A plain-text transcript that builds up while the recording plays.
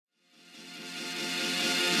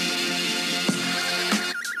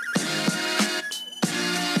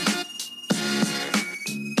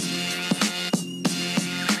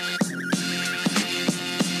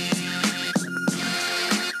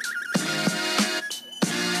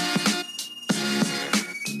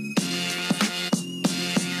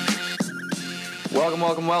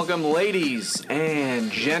Welcome, ladies and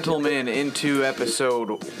gentlemen, into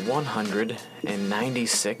episode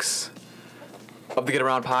 196 of the Get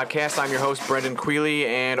Around podcast. I'm your host, Brendan Quealy,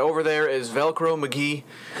 and over there is Velcro McGee,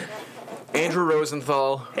 Andrew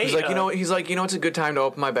Rosenthal. Hey, he's like, it's a good time to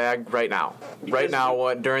open my bag right now.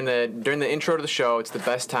 During the intro to the show, it's the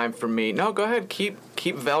best time for me. No, go ahead, keep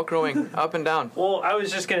Velcroing up and down. Well, I was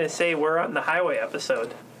just gonna say we're on the highway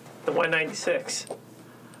episode, the 196.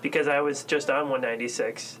 Because I was just on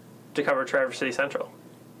 196 to cover Traverse City Central.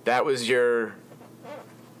 That's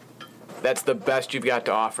the best you've got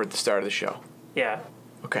to offer at the start of the show. Yeah.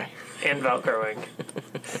 Okay. And Velcroing.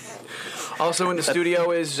 Also in the studio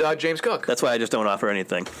is James Cook. That's why I just don't offer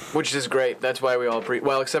anything. Which is great. That's why we all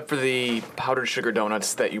except for the powdered sugar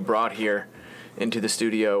donuts that you brought here into the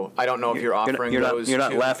studio. I don't know if you're offering those. You're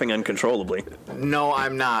not laughing uncontrollably. No,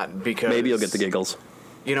 I'm not, because maybe you'll get the giggles.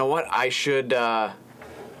 You know what? I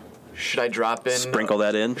should I drop in? Sprinkle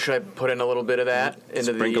that in? Should I put in a little bit of that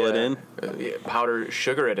into Sprinkle it in? Powder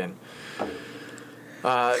sugar it in.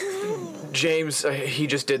 James, he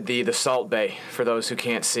just did the Salt Bay, for those who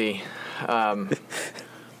can't see.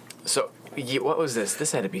 So, what was this?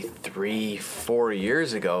 This had to be 3-4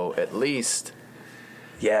 years ago, at least.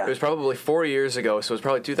 Yeah. It was probably 4 years ago, so it was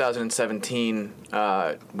probably 2017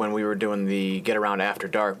 when we were doing the Get Around After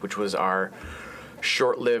Dark, which was our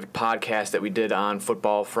short-lived podcast that we did on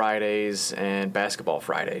football Fridays and basketball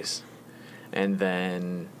Fridays. And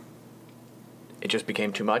then it just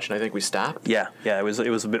became too much, and I think we stopped. Yeah, it was a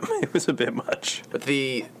bit much. But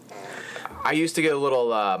I used to get a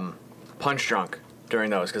little punch drunk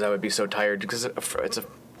during those because I would be so tired, because it's a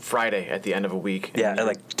Friday at the end of a week. Yeah, at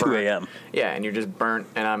like 2 a.m. Yeah, and you're just burnt,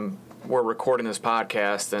 and we're recording this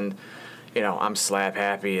podcast, and I'm slap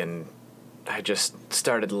happy, and I just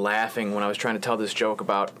started laughing when I was trying to tell this joke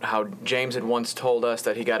about how James had once told us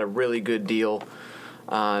that he got a really good deal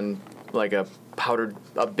on like a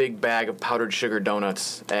big bag of powdered sugar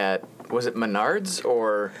donuts at, was it Menards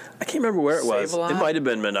or? I can't remember where it was. Save-A-Lot? It might have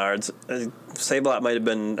been Menards. Save-A-Lot might have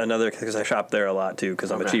been another, because I shop there a lot too, because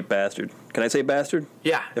I'm a cheap bastard. Can I say bastard?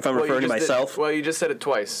 Yeah. If I'm referring to myself? You just said it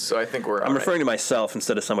twice, so I think we're all I'm right. referring to myself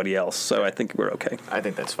instead of somebody else, so I think we're okay. I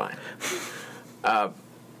think that's fine.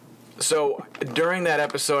 So during that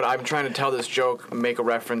episode, I'm trying to tell this joke, make a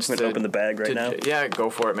reference to... Open the bag right now? Yeah, go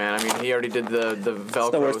for it, man. I mean, he already did the Velcro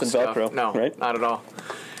It's no worse than stuff. Velcro, No, right? Not at all.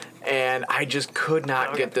 And I just could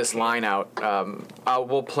not get this line out.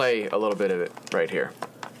 We'll play a little bit of it right here.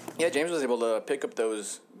 Yeah, James was able to pick up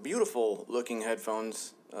those beautiful-looking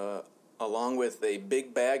headphones along with a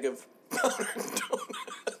big bag of powdered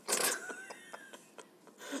donuts.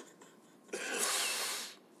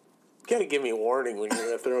 You gotta give me a warning when you're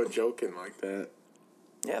gonna throw a joke in like that.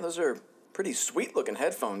 Yeah, those are pretty sweet-looking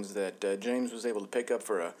headphones that James was able to pick up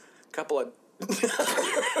for a couple of...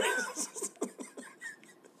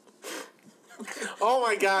 Oh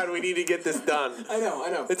my God, we need to get this done. I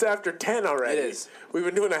know. It's after 10 already. It is. We've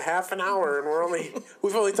been doing a half an hour, and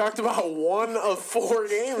we've only talked about one of 4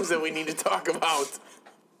 games that we need to talk about.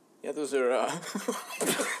 Yeah, those are...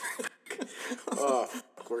 Oh,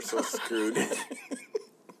 we're so screwed.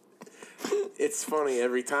 It's funny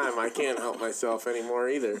every time. I can't help myself anymore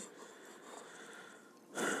either.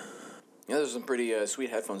 Yeah, those are some pretty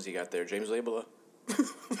sweet headphones you got there. James was able to...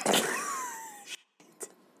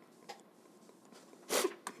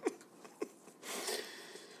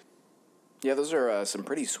 Yeah, those are some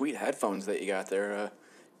pretty sweet headphones that you got there.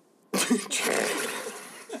 I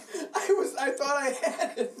thought I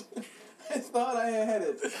had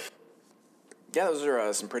it. Yeah, those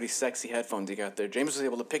are some pretty sexy headphones you got there. James was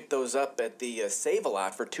able to pick those up at the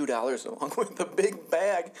Save-A-Lot for $2, along with a big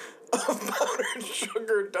bag of powdered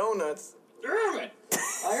sugar donuts. Damn it!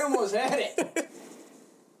 I almost had it.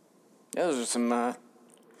 Yeah, those are some...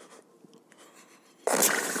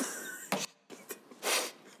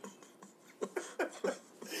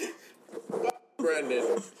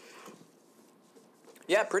 Brendan.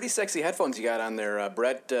 Yeah, pretty sexy headphones you got on there,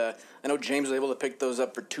 Brett. I know James was able to pick those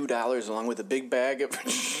up for $2, along with a big bag of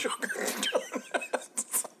sugar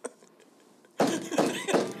donuts.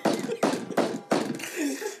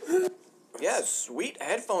 Yeah, sweet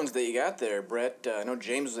headphones that you got there, Brett. I know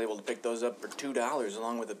James was able to pick those up for $2,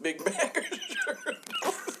 along with a big bag of sugar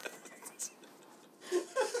donuts.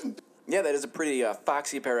 Yeah, that is a pretty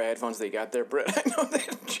foxy pair of headphones that you got there, Brett. I know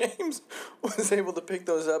that James was able to pick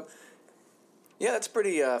those up. Yeah, that's a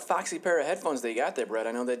pretty foxy pair of headphones that you got there, Brett.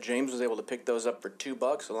 I know that James was able to pick those up for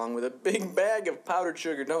 $2, along with a big bag of powdered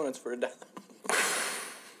sugar donuts for $1.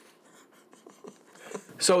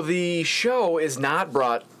 So the show is not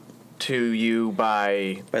brought to you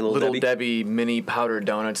by Little Debbie mini powdered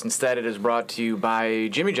donuts. Instead, it is brought to you by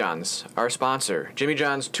Jimmy John's, our sponsor. Jimmy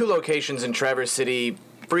John's, 2 locations in Traverse City.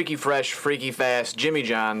 Freaky fresh, freaky fast. Jimmy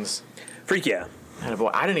John's. Freak yeah.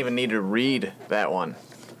 Attaboy. I didn't even need to read that one.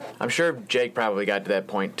 I'm sure Jake probably got to that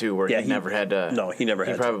point too, where he never had to. No, he never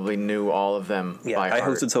had. He probably knew all of them. Yeah, by heart. I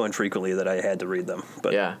hosted so infrequently that I had to read them.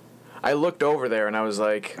 But yeah, I looked over there and I was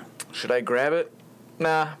like, should I grab it?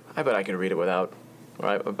 Nah, I bet I could read it without. Or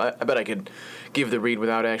I bet I could give the read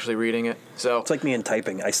without actually reading it. So it's like me in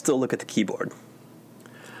typing. I still look at the keyboard.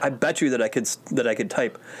 I bet you that I could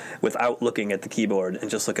type without looking at the keyboard and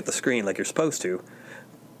just look at the screen like you're supposed to.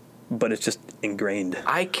 But it's just ingrained.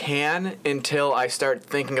 I can until I start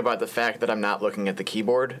thinking about the fact that I'm not looking at the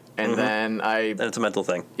keyboard, and then And it's a mental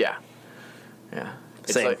thing. Yeah.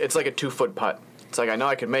 It's like a 2-foot putt. It's like I know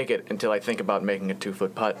I could make it until I think about making a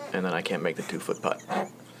 2-foot putt, and then I can't make the 2-foot putt.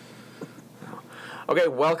 Okay,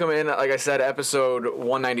 welcome in, like I said, episode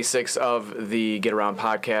 196 of the Get Around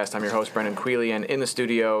podcast. I'm your host, Brendan Quealy, and in the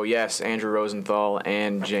studio, yes, Andrew Rosenthal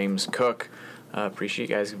and James Cook. Appreciate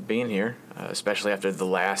you guys being here, especially after the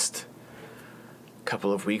last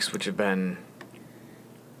couple of weeks, which have been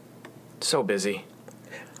so busy.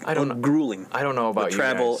 Grueling. I don't know about with you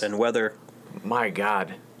travel guys. and weather. My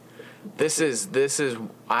God, I'm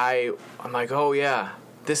like, oh yeah,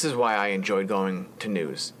 this is why I enjoyed going to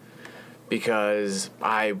news, because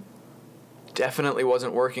I definitely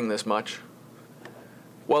wasn't working this much.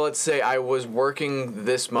 Well, let's say I was working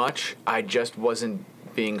this much. I just wasn't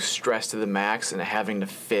being stressed to the max and having to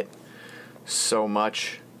fit so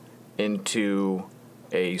much into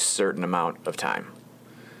a certain amount of time.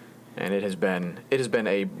 And it has been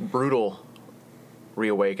a brutal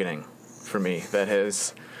reawakening for me that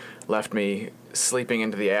has left me sleeping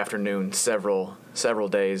into the afternoon several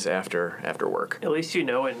days after work. At least you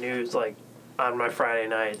know in news, like, on my Friday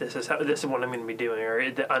night, this is what I'm going to be doing, or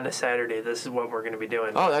on the Saturday, this is what we're going to be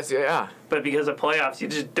doing. Oh, that's yeah. But because of playoffs, you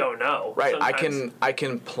just don't know. Right. Sometimes. I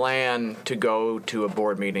can plan to go to a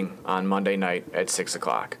board meeting on Monday night at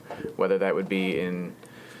 6:00, whether that would be in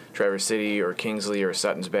Traverse City or Kingsley or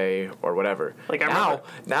Suttons Bay or whatever. Like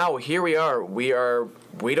now here we are. We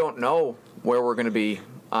don't know where we're going to be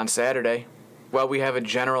on Saturday. Well, we have a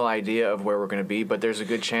general idea of where we're going to be, but there's a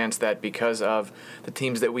good chance that because of the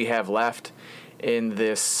teams that we have left in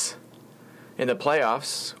the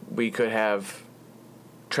playoffs, we could have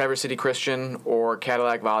Traverse City Christian or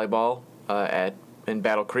Cadillac volleyball in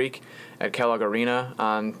Battle Creek at Kellogg Arena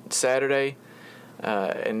on Saturday,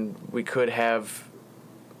 and we could have.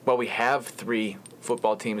 Well, we have 3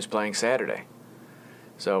 football teams playing Saturday,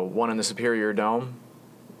 so one in the Superior Dome.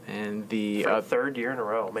 And for the third year in a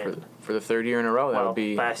row, man. For the third year in a row, that would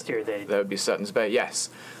be last year. That would be Suttons Bay. Yes,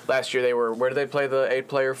 last year they were. Where did they play the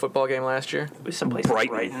 8-player football game last year? It was someplace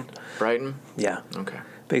Brighton. Brighton. Yeah. Okay.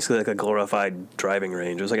 Basically like a glorified driving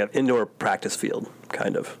range. It was like an indoor practice field,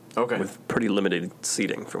 kind of. Okay. With pretty limited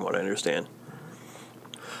seating, from what I understand.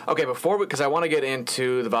 Okay, because I want to get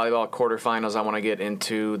into the volleyball quarterfinals, I want to get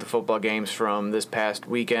into the football games from this past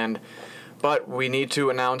weekend, but we need to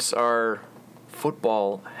announce our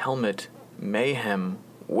football helmet mayhem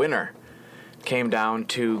winner. Came down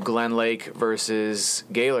to Glen Lake versus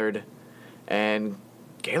Gaylord, and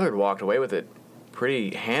Gaylord walked away with it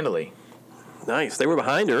pretty handily. Nice. They were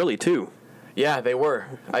behind early too. Yeah, they were.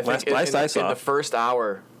 I think last I saw. In the first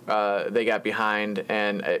hour, they got behind,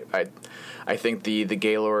 and I think the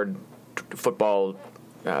Gaylord football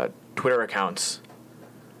Twitter accounts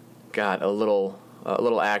got a little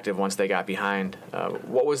active once they got behind.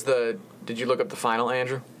 What was the? Did you look up the final,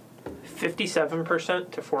 Andrew?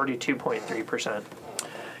 57% to 42.3%.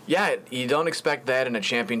 Yeah, you don't expect that in a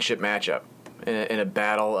championship matchup, in a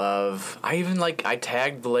battle of. I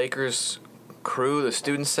tagged the Lakers crew, the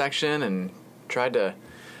student section, and tried to.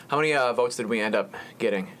 How many votes did we end up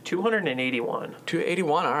getting? 281.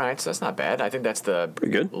 281. All right, so that's not bad. I think that's the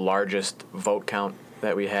pretty good largest vote count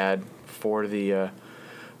that we had for the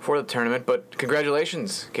tournament. But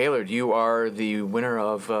congratulations, Gaylord! You are the winner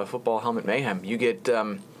of Football Helmet Mayhem. You get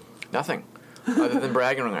nothing other than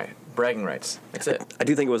bragging rights. That's it. I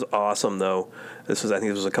do think it was awesome, though. I think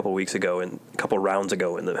it was a couple weeks ago and a couple rounds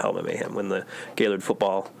ago in the Helmet Mayhem when the Gaylord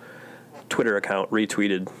football Twitter account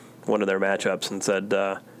retweeted one of their matchups and said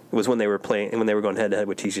it was when they were going head to head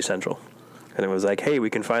with TC Central. And it was like, hey, we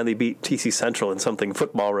can finally beat TC Central in something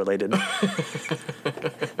football related.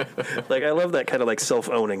 Like, I love that kind of like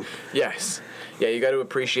self-owning. Yes. Yeah, you got to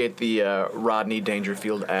appreciate the Rodney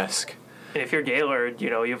Dangerfield-esque. And if you're Gaylord,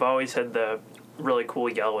 you've always had the really cool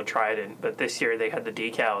yellow trident, but this year they had the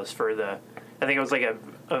decals for I think it was like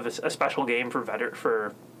a special game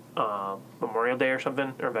for Memorial Day or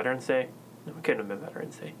something, or Veterans Day. No, it couldn't have been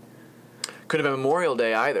Veterans Day. Could have been Memorial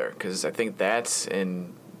Day either, because I think that's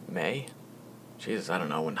in May. Jesus, I don't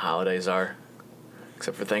know when holidays are,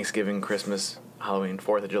 except for Thanksgiving, Christmas, Halloween,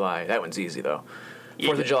 4th of July. That one's easy, though.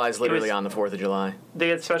 4th of July is literally on the 4th of July. They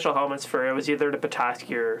had special helmets for, it was either the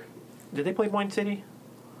Petoskey or, did they play Point City?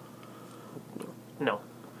 No.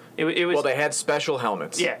 It was. Well, they had special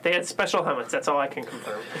helmets. Yeah, they had special helmets. That's all I can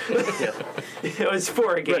confirm. It was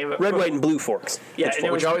for a game. Red, white, and blue forks. Yeah,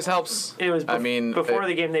 and which always helps. It was. Before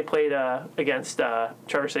the game they played against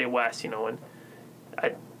Traverse City West. And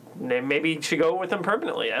they maybe should go with them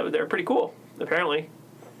permanently. They're pretty cool, apparently.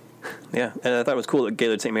 Yeah, and I thought it was cool that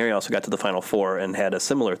Gaylord St. Mary also got to the Final Four and had a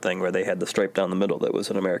similar thing where they had the stripe down the middle that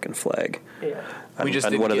was an American flag. Yeah, on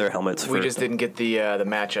one of their helmets. We just didn't get the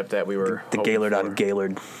matchup that we were the Gaylord for. On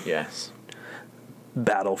Gaylord. Yes.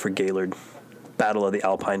 Battle for Gaylord. Battle of the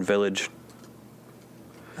Alpine Village.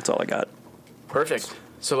 That's all I got. Perfect.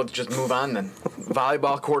 So let's just move on then.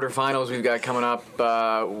 Volleyball quarterfinals we've got coming up.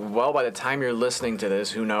 Well, by the time you're listening to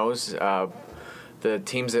this, who knows? The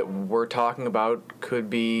teams that we're talking about could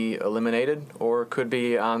be eliminated or could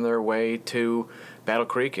be on their way to Battle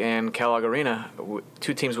Creek and Kellogg Arena.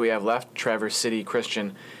 Two teams we have left, Traverse City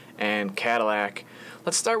Christian and Cadillac.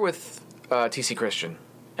 Let's start with TC Christian.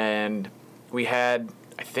 And we had,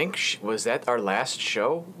 I think, was that our last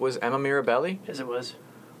show? Was Emma Mirabelli? Yes, it was.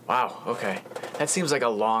 Wow, okay. That seems like a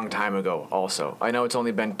long time ago also. I know it's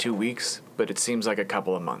only been 2 weeks, but it seems like a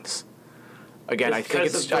couple of months. Again, I think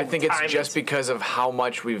it's just because of how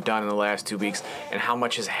much we've done in the last 2 weeks and how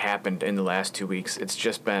much has happened in the last 2 weeks. It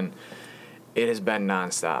has been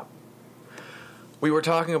nonstop. We were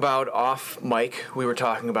talking about off mic. We were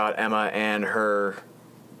talking about Emma and her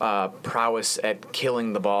prowess at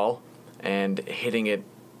killing the ball and hitting it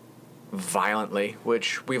violently,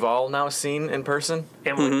 which we've all now seen in person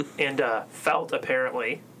and felt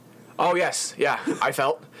apparently. Oh yes, yeah, I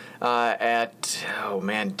felt at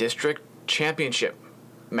district championship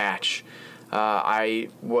match. I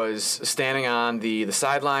was standing on the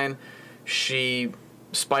sideline. She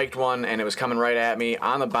spiked one, and it was coming right at me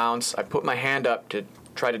on the bounce. I put my hand up to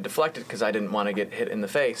try to deflect it because I didn't want to get hit in the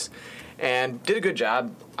face, and did a good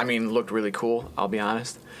job. I mean, looked really cool, I'll be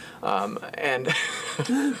honest. And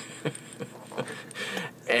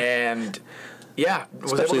yeah,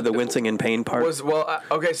 especially the wincing in pain part.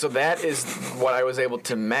 Okay, so that is what I was able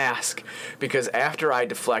to mask, because after I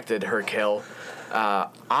deflected her kill,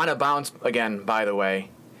 on a bounce again, by the way,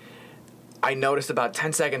 I noticed about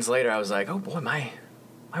 10 seconds later, I was like, oh boy, my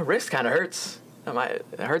wrist kind of hurts.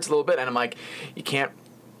 It hurts a little bit, and I'm like, you can't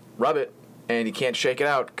rub it and you can't shake it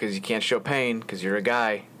out because you can't show pain because you're a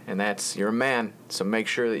guy and you're a man. So make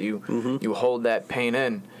sure that you hold that pain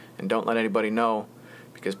in and don't let anybody know,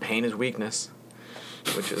 because pain is weakness,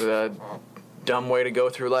 which is a dumb way to go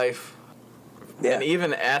through life. Yeah. And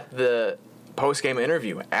even at the post-game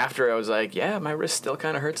interview, after I was like, yeah, my wrist still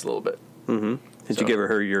kind of hurts a little bit. Mm-hmm. Did you give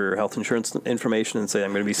her your health insurance information and say,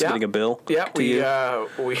 I'm going to be submitting a bill to you?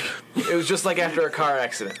 It was just like after a car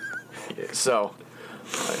accident. So...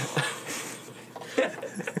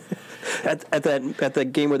 At that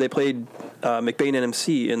game where they played McBain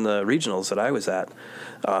NMC in the regionals that I was at,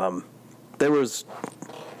 there was,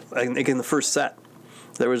 I think in the first set,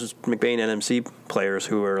 there was McBain NMC players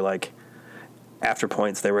who were like, after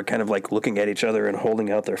points, they were kind of like looking at each other and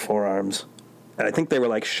holding out their forearms. And I think they were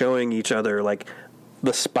like showing each other like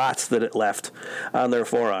the spots that it left on their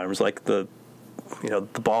forearms, like the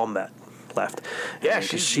ball met left. Yeah,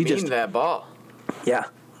 she just that ball. Yeah,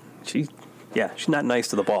 she's not nice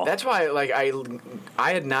to the ball. That's why, like,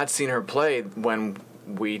 I had not seen her play when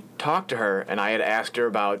we talked to her, and I had asked her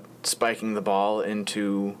about spiking the ball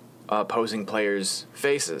into opposing players'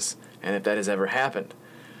 faces, and if that has ever happened.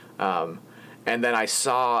 And then I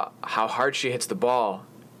saw how hard she hits the ball,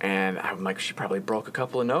 and I'm like, she probably broke a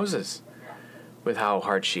couple of noses with how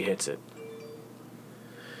hard she hits it.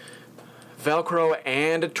 Velcro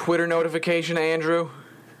and a Twitter notification, Andrew.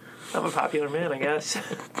 I'm a popular man, I guess.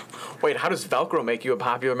 Wait, how does Velcro make you a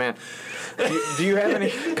popular man? Do you have any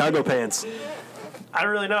cargo pants? I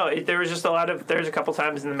don't really know. There was just there's a couple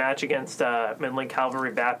times in the match against Midland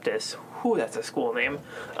Calvary Baptist. Whew, that's a school name.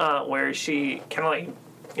 Where she kind of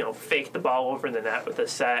like, faked the ball over the net with a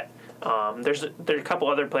set. There's a couple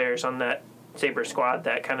other players on that Sabre squad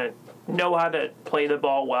that kind of know how to play the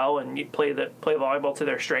ball well and play volleyball to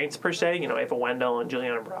their strengths per se. Ava Wendell and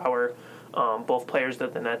Juliana Brower. Both players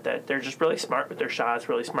at the net that they're just really smart with their shots,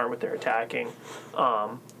 really smart with their attacking.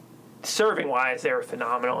 Serving-wise, they were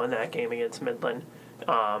phenomenal in that game against Midland.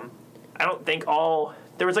 I don't think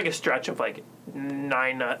there was like a stretch of like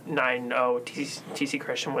 9-0 TC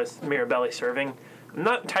Christian with Mirabelli serving. I'm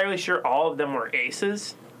not entirely sure all of them were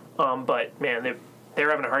aces, but man, they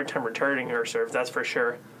were having a hard time returning her serve. That's for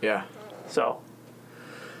sure. Yeah. So,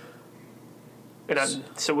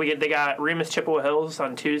 they got Remus Chippewa Hills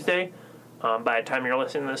on Tuesday. By the time you're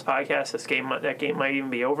listening to this podcast, that game might even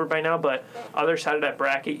be over by now. But other side of that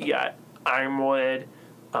bracket, you got Ironwood,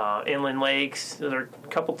 Inland Lakes. There are a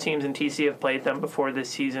couple teams in TC have played them before this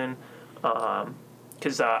season.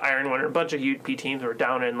 Because Ironwood and a bunch of UP teams were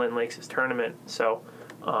down in Inland Lakes' tournament. So,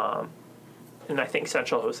 and I think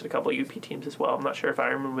Central hosted a couple of UP teams as well. I'm not sure if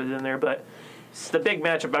Ironwood was in there, but it's the big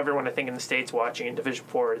matchup everyone I think in the States watching in Division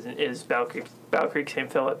 4 is Battle Creek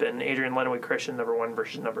St. Philip and Adrian Lenawee Christian, number 1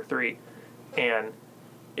 versus number 3. And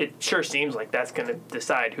it sure seems like that's going to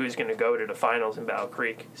decide who's going to go to the finals in Battle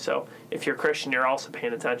Creek. So if you're Christian, you're also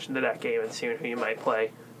paying attention to that game and seeing who you might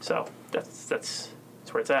play. So that's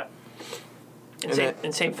where it's at.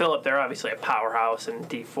 In St. Philip, they're obviously a powerhouse in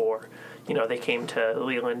D4. You know, they came to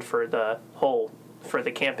Leland for the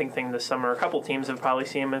camping thing this summer. A couple teams have probably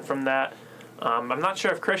seen them from that. I'm not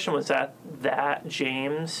sure if Christian was at that,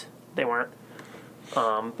 James. They weren't.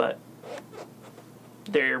 But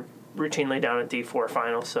they're routinely down at D4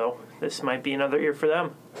 finals, so this might be another year for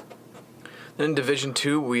them. Then in Division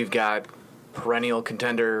 2, we've got perennial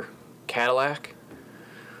contender Cadillac,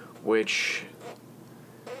 which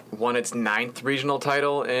won its 9th regional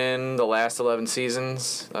title in the last 11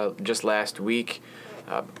 seasons, just last week,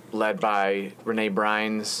 led by Renee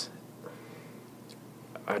Brines,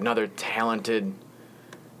 another talented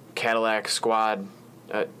Cadillac squad.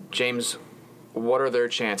 James, what are their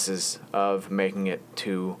chances of making it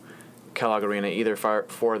to Kellogg Arena, either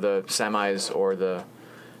for the semis or the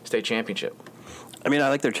state championship? I mean, I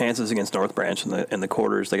like their chances against North Branch in the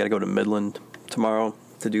quarters. They got to go to Midland tomorrow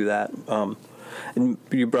to do that. And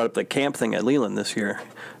you brought up the camp thing at Leland this year.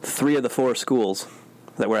 3 of the 4 schools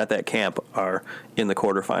that were at that camp are in the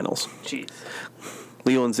quarterfinals. Jeez.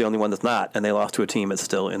 Leland's the only one that's not, and they lost to a team that's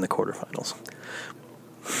still in the quarterfinals.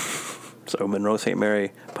 So Monroe St.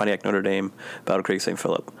 Mary, Pontiac Notre Dame, Battle Creek St.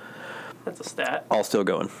 Philip. That's a stat. All still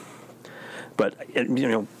going. But,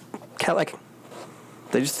 Cadillac,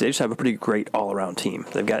 they just have a pretty great all-around team.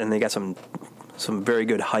 They got some very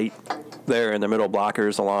good height there in their middle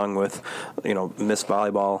blockers, along with, Miss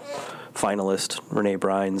Volleyball finalist Renee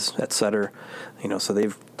Brines, et cetera. So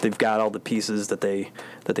they've got all the pieces that they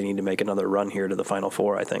need to make another run here to the Final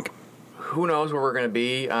Four, I think. Who knows where we're going to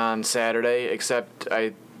be on Saturday, except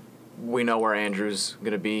we know where Andrew's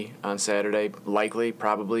going to be on Saturday,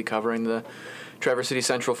 probably covering the Traverse City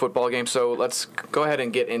Central football game. So let's go ahead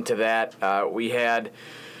and get into that. We had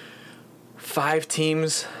 5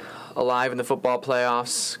 teams alive in the football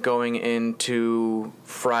playoffs going into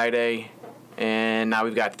Friday, and now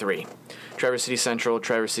we've got 3. Traverse City Central,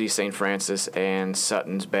 Traverse City St. Francis, and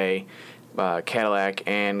Suttons Bay. Cadillac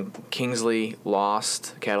and Kingsley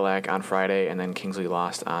lost. Cadillac on Friday, and then Kingsley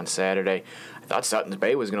lost on Saturday. I thought Suttons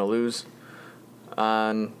Bay was going to lose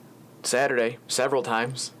on Saturday several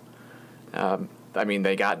times.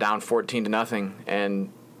 They got down 14-0,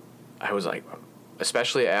 and I was like,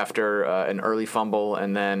 especially after an early fumble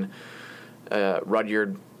and then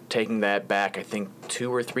Rudyard taking that back, I think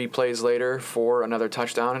 2 or 3 plays later for another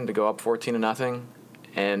touchdown and to go up 14-0,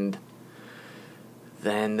 and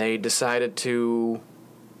then they decided to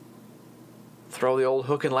throw the old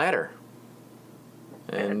hook and ladder.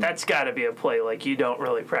 And that's got to be a play you don't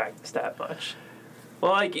really practice that much.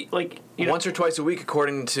 Well, once or twice a week,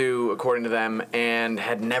 according to them, and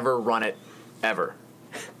had never run it ever.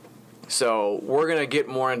 So we're gonna get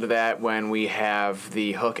more into that when we have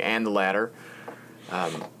the hook and the ladder.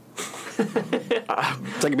 That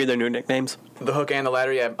could be their new nicknames. The hook and the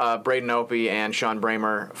ladder, yeah. Brayden Opie and Shawn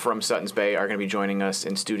Bramer from Suttons Bay are going to be joining us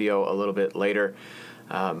in studio a little bit later.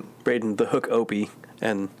 Brayden the hook Opie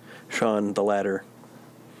and Shawn the ladder.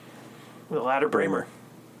 The ladder Bramer.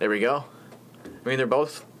 There we go. I mean, they're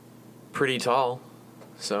both pretty tall,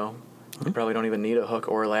 so you probably don't even need a hook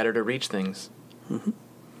or a ladder to reach things. Mm-hmm.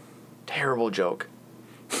 Terrible joke.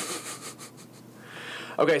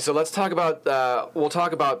 Okay, so let's talk about. We'll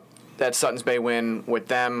talk about that Suttons Bay win with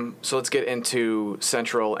them. So let's get into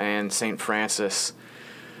Central and St. Francis.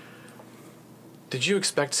 Did you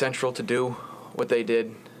expect Central to do what they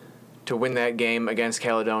did, to win that game against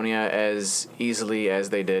Caledonia as easily as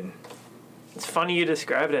they did? It's funny you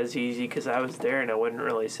describe it as easy because I was there and I wouldn't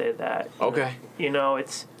really say that. Okay.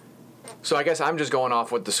 It's. So I guess I'm just going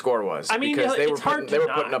off what the score was. I mean, because they it's were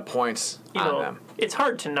putting up points on them. It's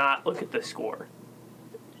hard to not look at the score,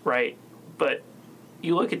 right? But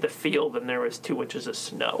you look at the field and there was 2 inches of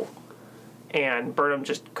snow, and Burnham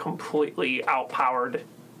just completely outpowered.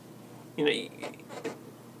 You know,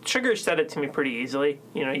 Sugar said it to me pretty easily.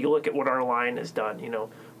 You know, you look at what our line has done. You know,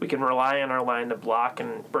 we can rely on our line to block,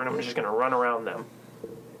 and Burnham is just going to run around them.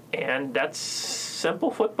 And that's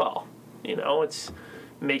simple football. You know, it's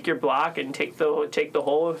make your block and take the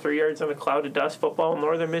hole of 3 yards in a cloud of dust football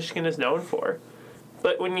Northern Michigan is known for.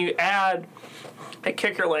 But when you add a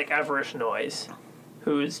kicker like Everest Noyes,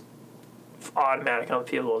 who's automatic on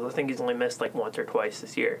field goals, I think he's only missed like once or twice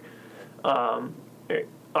this year.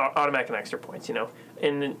 Automatic and extra points, you know.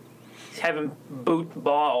 And have him boot the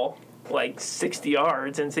ball like 60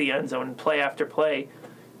 yards into the end zone, play after play.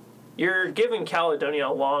 You're giving Caledonia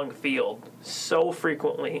a long field so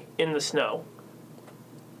frequently in the snow.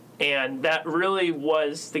 And that really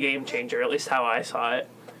was the game changer, at least how I saw it.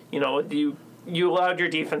 You know, you allowed your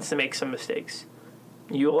defense to make some mistakes.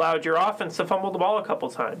 You allowed your offense to fumble the ball a couple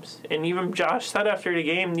times. And even Josh said after the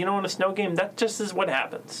game, you know, in a snow game, that just is what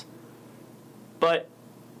happens. But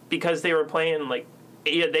because they were playing, like,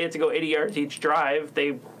 they had to go 80 yards each drive,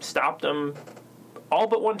 they stopped them all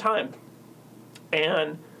but one time.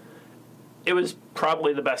 And it was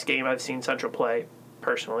probably the best game I've seen Central play,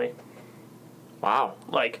 personally. Wow.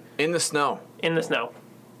 Like, in the snow. In the snow.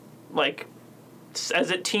 Like, as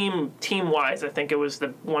a team-wise, I think it was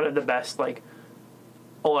one of the best, like,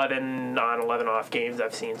 11 on, 11 off games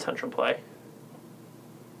I've seen Central play.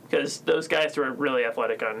 Because those guys were really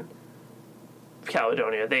athletic on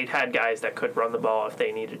Caledonia. They had guys that could run the ball if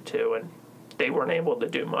they needed to, and they weren't able to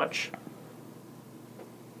do much.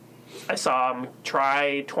 I saw them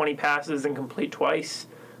try 20 passes and complete twice.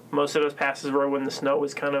 Most of those passes were when the snow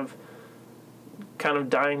was kind of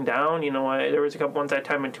dying down. You know, there was a couple ones that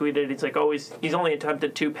time I tweeted. He's like, he's only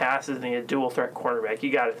attempted 2 passes and he's a dual threat cornerback.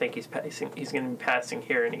 You got to think he's passing. He's going to be passing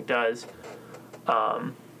here, and he does.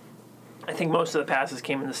 I think most of the passes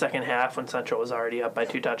came in the second half when Central was already up by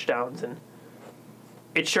 2 touchdowns, and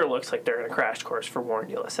it sure looks like they're in a crash course for Warren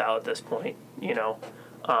De La Salle at this point. You know,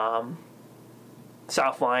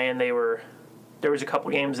 South Lyon, there was a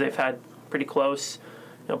couple games they've had pretty close.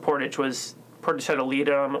 You know, Portage had a lead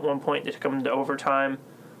on them at one point. They took them into overtime.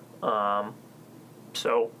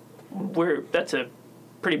 So that's a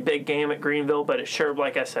pretty big game at Greenville, but it sure,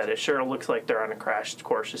 like I said, it sure looks like they're on a crash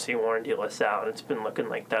course to see Warren De La Salle, and it's been looking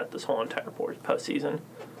like that this whole entire postseason.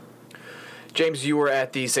 James, you were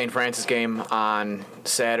at the St. Francis game on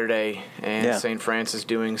Saturday, and St. Francis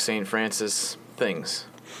doing St. Francis things.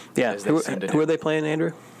 Yeah, who are they playing,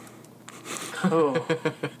 Andrew?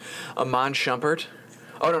 Amon Shumpert.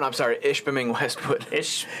 Oh, no, I'm sorry. Ishpeming Westwood.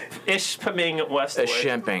 Ishpeming Westwood.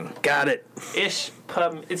 Ishpeming. Got it. It's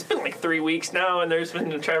been like 3 weeks now, and there's been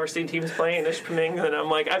the Traverse City teams playing Ishpeming, and I'm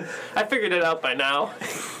like, I figured it out by now.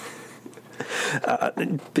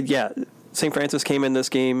 But yeah, St. Francis came in this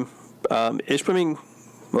game. Ishpeming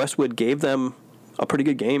Westwood gave them a pretty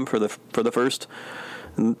good game for the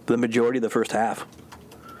majority of the first half.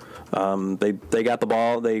 They got the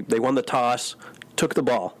ball. They won the toss, took the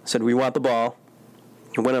ball, said we want the ball.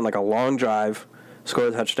 Went on like a long drive,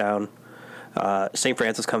 scored a touchdown. St.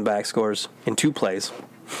 Francis comes back, scores in 2 plays.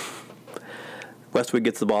 Westwood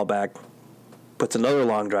gets the ball back, puts another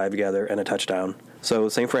long drive together, and a touchdown. So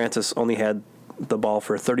St. Francis only had the ball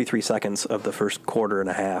for 33 seconds of the first quarter and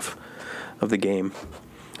a half of the game.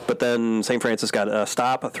 But then St. Francis got a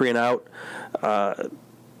stop, a 3-and-out.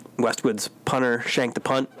 Westwood's punter shanked the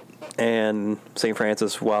punt, and St.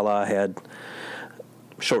 Francis, voila, had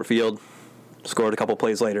short field. Scored a couple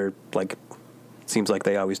plays later, like seems like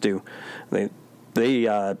they always do. They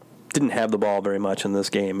didn't have the ball very much in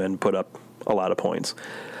this game and put up a lot of points.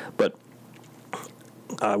 But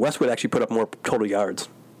Westwood actually put up more total yards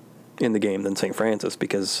in the game than St. Francis,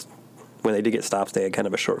 because when they did get stops, they had kind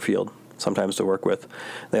of a short field sometimes to work with.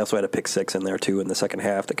 They also had a pick 6 in there, too, in the second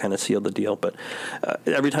half that kind of sealed the deal. But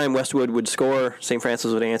every time Westwood would score, St.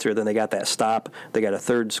 Francis would answer. Then they got that stop. They got a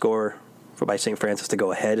third score by St. Francis to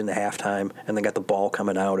go ahead in the halftime, and they got the ball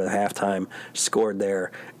coming out at halftime, scored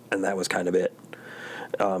there, and that was kind of it.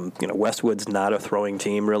 Westwood's not a throwing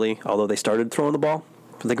team, really, although they started throwing the ball.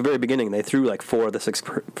 From the very beginning, they threw like 4 of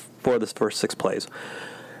the first 6 plays.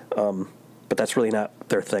 But that's really not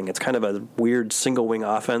their thing. It's kind of a weird single-wing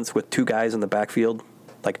offense with 2 guys in the backfield,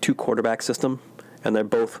 like 2 quarterback system, and they're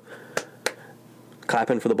both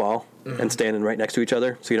clapping for the ball and standing right next to each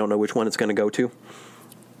other, so you don't know which one it's going to go to.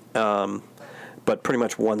 But pretty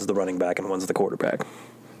much one's the running back and one's the quarterback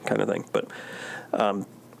kind of thing.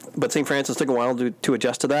 But St. Francis took a while to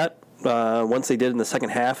adjust to that. Once they did in the second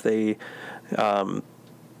half, they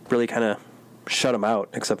really kind of shut them out,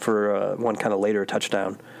 except for one kind of later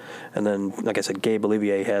touchdown. And then, like I said, Gabe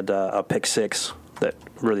Olivier had a pick 6 that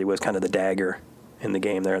really was kind of the dagger in the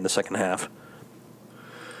game there in the second half.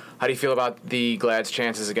 How do you feel about the Glad's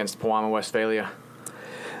chances against Pewamo Westphalia?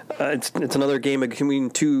 It's another game between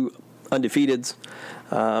two undefeateds.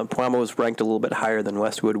 Pewamo was ranked a little bit higher than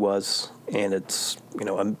Westwood was, and it's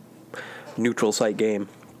a neutral site game.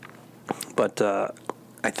 But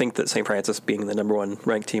I think that St. Francis, being the number one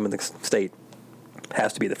ranked team in the state,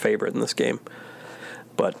 has to be the favorite in this game.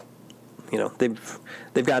 But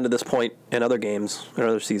they've gotten to this point in other games, in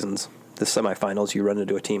other seasons. The semifinals, you run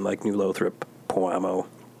into a team like New Lothrop, Pewamo,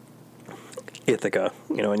 Ithaca,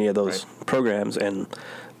 any of those programs, and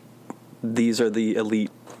these are the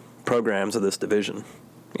elite programs of this division.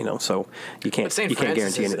 So you can't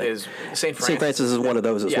guarantee anything. St. Francis is one of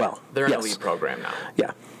those as well. They're an elite program now.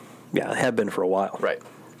 Yeah, have been for a while. Right.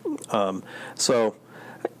 So,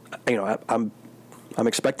 I'm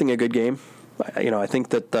expecting a good game. I think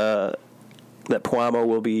that that Pewamo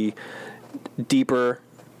will be deeper,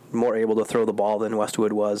 more able to throw the ball than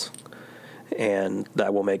Westwood was, and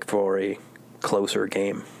that will make for a closer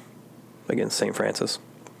game against St. Francis.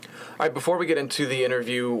 All right, before we get into the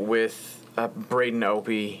interview with Brayden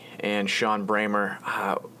Opie and Shawn Bramer,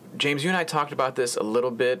 James, you and I talked about this a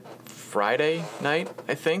little bit Friday night,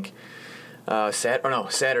 I think.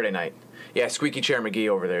 Saturday night. Yeah, Squeaky Chair McGee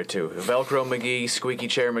over there, too. Velcro McGee, Squeaky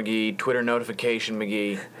Chair McGee, Twitter notification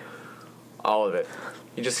McGee, all of it.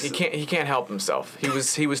 He can't help himself.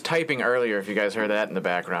 He was typing earlier, if you guys heard that in the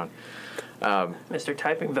background. Mr.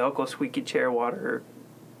 Typing Velcro, Squeaky Chair, Water,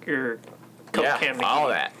 your Coke can McGee. All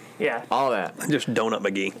that. Yeah. All that. Just Donut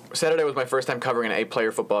McGee. Saturday was my first time covering an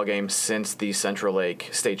 8-player football game since the Central Lake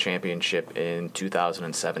State Championship in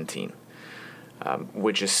 2017,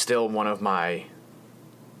 which is still one of my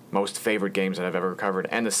most favorite games that I've ever covered.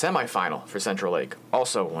 And the semifinal for Central Lake,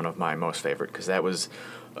 also one of my most favorite, because that was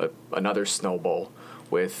another Snow Bowl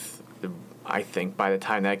with, I think by the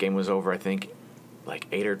time that game was over, like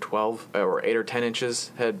 8 or 12 or 8 or 10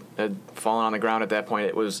 inches had fallen on the ground at that point.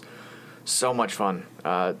 It was so much fun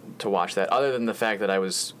to watch that. Other than the fact that I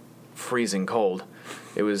was freezing cold,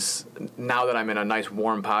 it was, now that I'm in a nice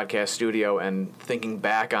warm podcast studio and thinking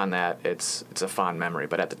back on that, it's a fond memory.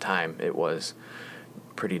 But at the time, it was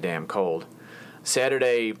pretty damn cold.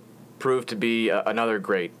 Saturday proved to be another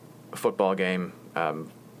great football game.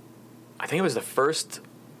 I think it was the first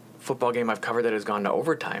football game I've covered that has gone to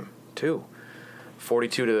overtime too.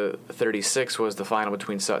 42-36 was the final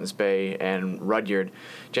between Suttons Bay and Rudyard.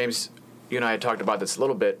 James, you and I had talked about this a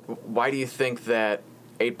little bit. Why do you think that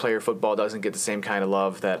 8-player football doesn't get the same kind of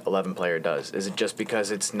love that 11-player does? Is it just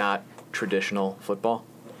because it's not traditional football?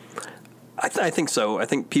 I think so. I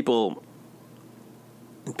think people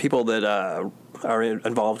that are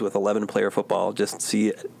involved with 11-player football just see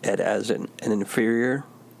it as an inferior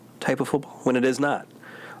type of football when it is not.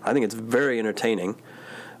 I think it's very entertaining.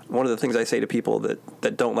 One of the things I say to people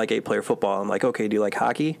that don't like 8-player football, I'm like, okay, do you like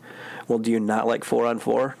hockey? Well, do you not like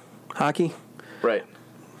 4-on-4 hockey? Right.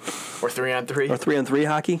 Or 3-on-3? Or 3-on-3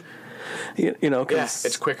 hockey? Cause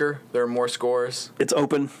it's quicker. There are more scores. It's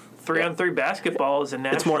open. 3-on-3 basketball is a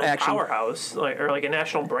national more action. Powerhouse, or like a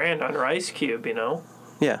national brand under Ice Cube,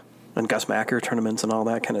 Yeah. And Gus Macker tournaments and all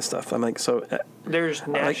that kind of stuff. I'm like, so... There's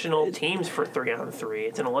national teams for 3-on-3.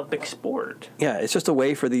 It's an Olympic sport. Yeah, it's just a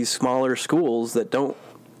way for these smaller schools that don't...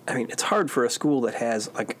 I mean, it's hard for a school that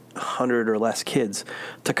has like 100 or less kids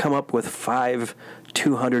to come up with 5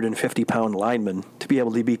 250-pound linemen to be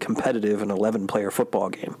able to be competitive in an 11-player football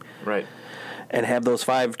game. Right. And have those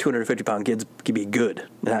 5 250-pound kids be good,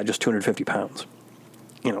 not just 250 pounds.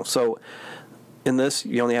 So in this,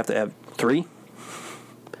 you only have to have 3.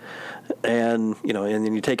 And, and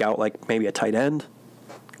then you take out like maybe a tight end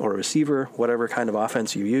or a receiver, whatever kind of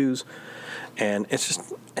offense you use. And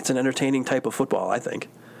it's an entertaining type of football, I think.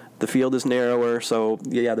 The field is narrower, so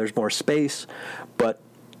yeah, there's more space, but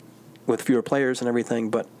with fewer players and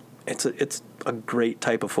everything. But it's a great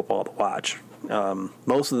type of football to watch.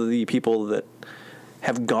 Most of the people that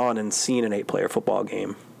have gone and seen an 8-player football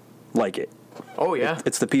game like it. Oh yeah,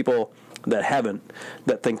 it's the people that haven't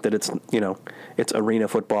that think that it's it's arena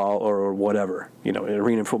football or whatever.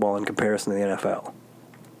 Arena football in comparison to the NFL.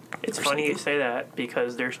 It's funny you say that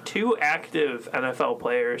because there's 2 active NFL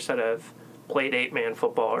players that have played 8-man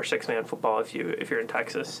football or 6-man football if you're in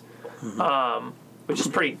Texas, which is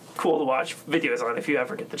pretty cool to watch videos on if you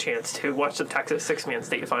ever get the chance to watch the Texas 6-man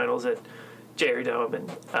state finals at Jerry Dome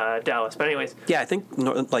in Dallas. But anyways, yeah, I think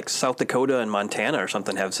like South Dakota and Montana or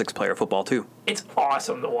something have 6-player football too. It's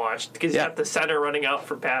awesome to watch because you got the center running out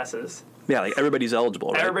for passes. Yeah, like everybody's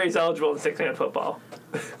eligible, right? Everybody's eligible in 6-man football,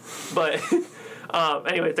 but.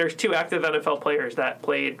 Anyway, there's 2 active NFL players that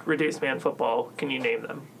played reduced man football. Can you name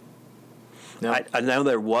them? No. I know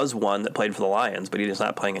there was one that played for the Lions, but he's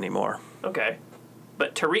not playing anymore. Okay.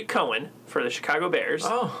 But Tariq Cohen for the Chicago Bears.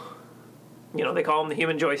 Oh. They call him the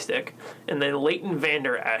human joystick. And then Leighton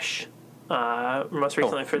Vander Esch, most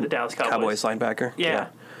recently for the Dallas Cowboys linebacker? Yeah.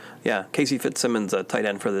 Yeah. Casey Fitzsimmons, a tight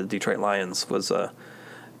end for the Detroit Lions, was a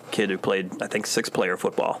kid who played, I think, 6-player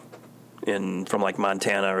football from like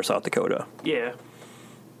Montana or South Dakota. Yeah.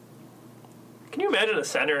 Can you imagine a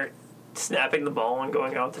center snapping the ball and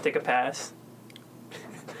going out to take a pass?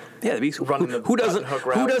 Yeah, who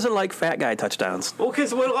doesn't like fat guy touchdowns? Well,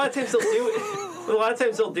 because what a lot of times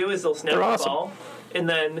they'll do is they'll snap They're the awesome. ball, and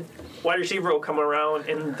then wide receiver will come around,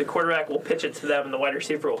 and the quarterback will pitch it to them, and the wide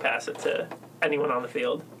receiver will pass it to anyone on the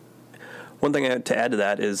field. One thing to add to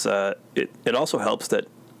that is it also helps that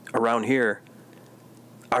around here,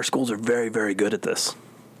 our schools are very, very good at this.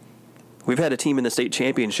 We've had a team in the state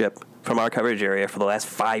championship from our coverage area for the last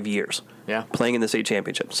 5 years. Yeah. Playing in the state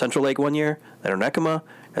championship. Central Lake 1 year, then Onekama,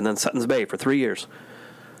 and then Suttons Bay for 3 years.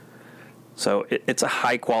 So it's a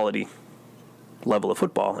high quality level of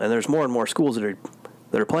football, and there's more and more schools that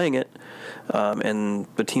are playing it, and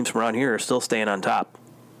the teams from around here are still staying on top.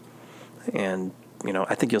 And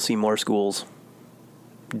I think you'll see more schools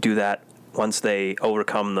do that once they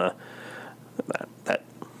overcome that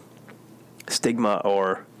stigma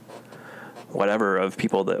or whatever of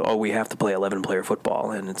people that, we have to play 11-player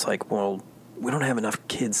football. And it's like, well, we don't have enough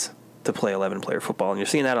kids to play 11-player football. And you're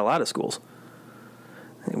seeing that at a lot of schools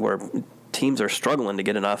where teams are struggling to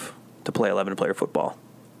get enough to play 11-player football.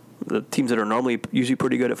 The teams that are usually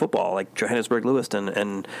pretty good at football, like Johannesburg, Lewiston,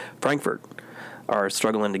 and Frankfurt, are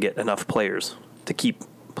struggling to get enough players to keep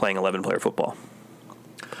playing 11-player football.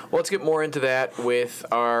 Well, let's get more into that with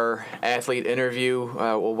our athlete interview.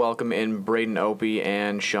 We'll welcome in Brayden Opie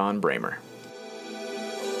and Shawn Bramer.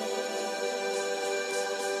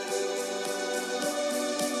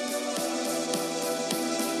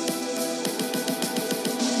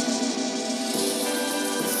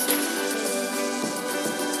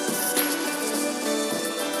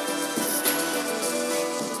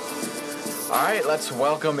 All right, let's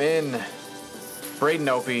welcome in Brayden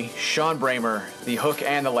Opie, Shawn Bramer, the hook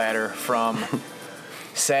and the ladder from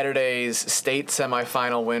Saturday's state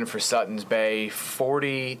semifinal win for Suttons Bay,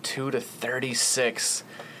 42-36.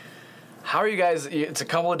 How are you guys? It's a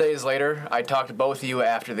couple of days later. I talked to both of you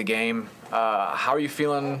after the game. How are you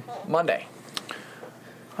feeling Monday?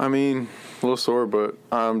 I mean, a little sore, but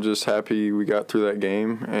I'm just happy we got through that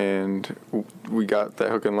game and we got that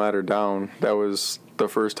hook and ladder down. That was the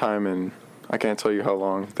first time in I can't tell you how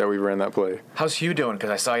long that we ran that play. How's Hugh doing? Because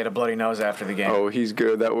I saw you had a bloody nose after the game. Oh, he's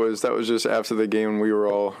good. That was just after the game when we were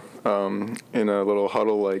all in a little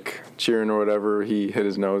huddle, like cheering or whatever. He hit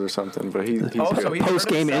his nose or something, but he's good. So he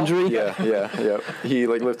Post-game injury? Yeah. He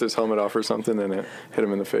lifted his helmet off or something and it hit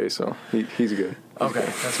him in the face. So he's good. Okay,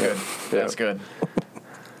 that's good. Yeah. That's good.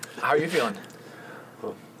 How are you feeling?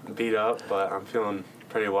 Well, beat up, but I'm feeling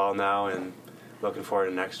pretty well now and looking forward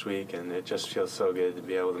to next week, and it just feels so good to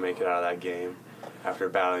be able to make it out of that game after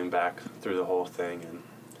battling back through the whole thing and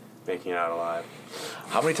making it out alive.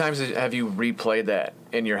 How many times have you replayed that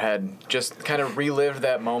in your head? Just kind of relived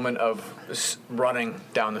that moment of running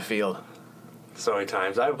down the field? So many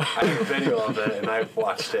times. I have a video of it, and I've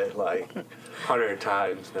watched it like 100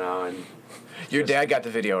 times now. And Your dad got the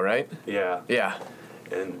video, right? Yeah. Yeah.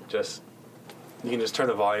 And just, you can just turn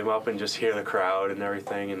the volume up and just hear the crowd and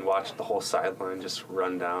everything and watch the whole sideline just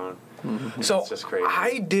run down. Mm-hmm. So it's just crazy.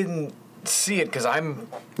 I didn't see it because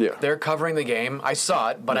they're covering the game. I saw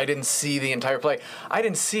it, but I didn't see the entire play. I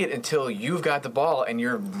didn't see it until you've got the ball and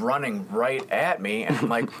you're running right at me, and I'm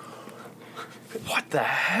like, what the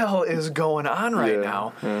hell is going on right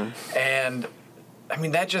now? Yeah. And I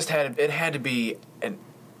mean, that just had to be an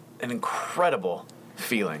incredible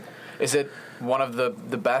feeling. Is it one of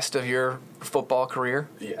the best of your football career?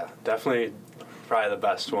 Yeah, definitely probably the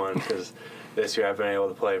best one because this year I've been able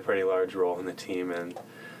to play a pretty large role in the team, and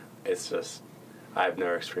it's just, I've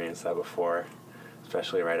never experienced that before,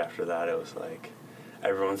 especially right after that. It was like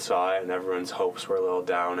everyone saw it and everyone's hopes were a little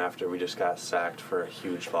down after we just got sacked for a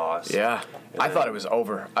huge loss. Yeah. I thought it was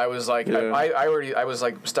over. I was like, Yeah. I was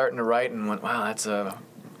like starting to write and went, wow, that's a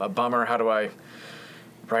bummer. How do I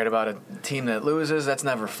write about a team that loses? That's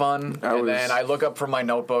never fun. Then I look up from my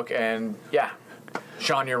notebook and, yeah,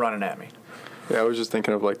 Shawn, you're running at me. Yeah, I was just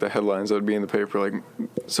thinking of like the headlines that would be in the paper, like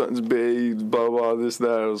Suttons Bay, blah blah, this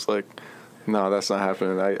that. I was like, no, that's not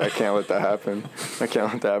happening. I can't let that happen. I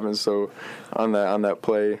can't let that happen. So on that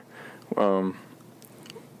play,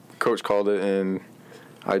 coach called it, and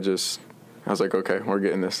I was like, okay, we're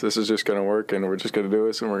getting this. This is just gonna work, and we're just gonna do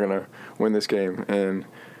this, and we're gonna win this game. And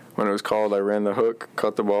when it was called, I ran the hook,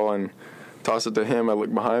 caught the ball, and toss it to him. I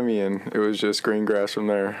looked behind me, and it was just green grass from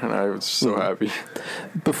there, and I was so happy.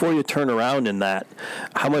 Before you turn around in that,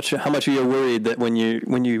 how much are you worried that when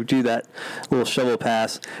you do that little shovel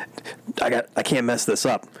pass, I can't mess this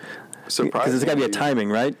up? Because it's got to be a timing,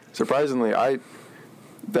 right? Surprisingly, that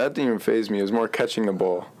didn't even faze me. It was more catching the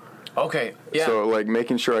ball. Okay, yeah. So, like,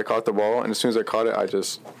 making sure I caught the ball, and as soon as I caught it, I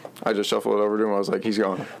just shuffled it over to him. I was like, he's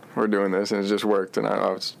gone. We're doing this, and it just worked, and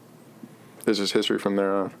it's just history from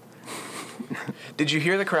there on. Did you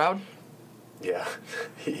hear the crowd? Yeah.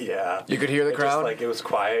 Yeah. You could hear the crowd? It was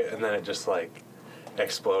quiet, and then it just,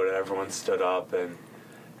 exploded. Everyone stood up, and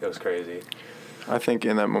it was crazy. I think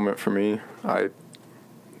in that moment for me,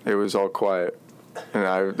 it was all quiet, and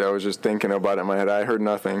I was just thinking about it in my head. I heard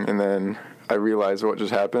nothing, and then I realized what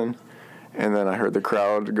just happened, and then I heard the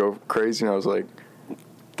crowd go crazy, and I was like,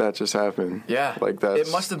 that just happened. Yeah. That's...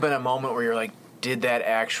 It must have been a moment where you're like, did that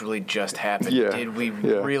actually just happen? Yeah. Did we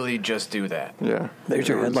really just do that? Yeah. There's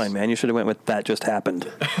your headline, man. You should have went with that just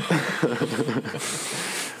happened.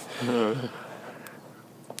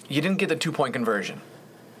 You didn't get the 2-point conversion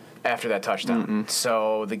after that touchdown.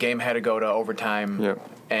 So the game had to go to overtime. Yep.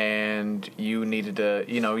 And you needed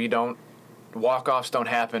to, walk-offs don't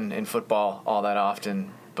happen in football all that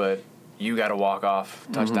often, but you got a walk-off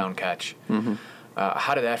touchdown catch.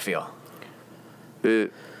 How did that feel?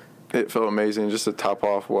 It felt amazing. Just to top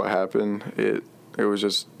off what happened, it was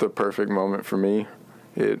just the perfect moment for me.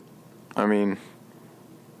 Every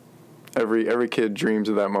kid dreams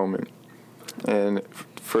of that moment, and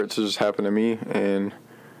for it to just happen to me and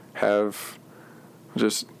have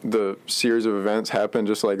just the series of events happen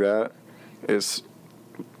just like that, it's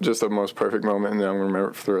just the most perfect moment, and I'm going to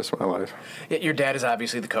remember it for the rest of my life. Your dad is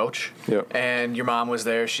obviously the coach. Yep. And your mom was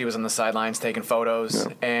there. She was on the sidelines taking photos.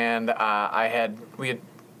 Yep. And we had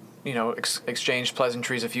exchanged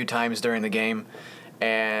pleasantries a few times during the game.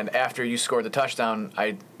 And after you scored the touchdown,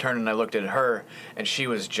 I turned and I looked at her, and she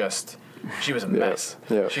was a mess.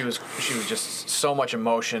 Yeah. She was just so much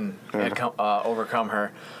emotion had overcome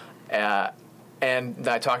her. And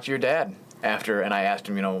I talked to your dad after, and I asked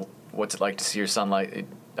him, what's it like to see your son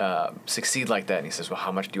succeed like that? And he says, well,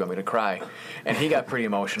 how much do you want me to cry? And he got pretty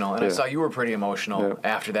emotional, and I saw you were pretty emotional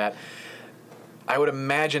after that. I would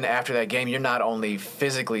imagine after that game, you're not only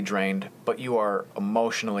physically drained, but you are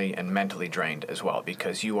emotionally and mentally drained as well,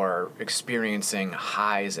 because you are experiencing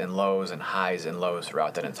highs and lows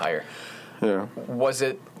throughout that entire. Yeah.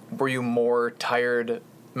 Were you more tired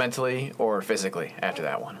mentally or physically after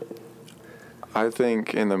that one? I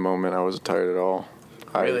think in the moment I wasn't tired at all.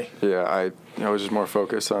 Really? I was just more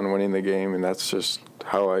focused on winning the game, and that's just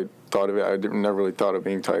how I thought of it. I never really thought of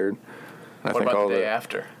being tired. What about the day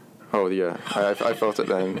after? Oh, yeah. I felt it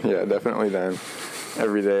then. Yeah, definitely then.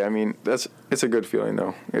 Every day. It's a good feeling,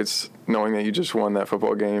 though. It's knowing that you just won that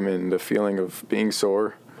football game and the feeling of being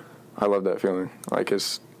sore. I love that feeling. I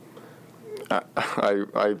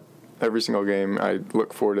every single game, I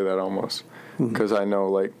look forward to that almost. Because I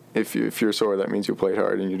know, if you're sore, that means you played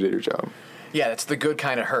hard and you did your job. Yeah, that's the good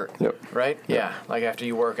kind of hurt. Yep. Right? Yeah. After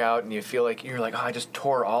you work out and you feel like you're like, I just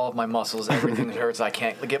tore all of my muscles. Everything hurts. I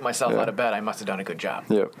can't get myself out of bed. I must have done a good job.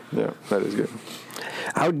 Yep. That is good.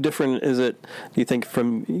 How different is it, do you think,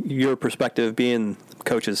 from your perspective, being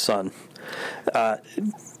coach's son,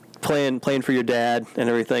 playing for your dad and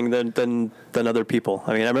everything than other people?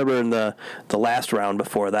 I remember in the last round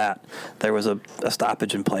before that, there was a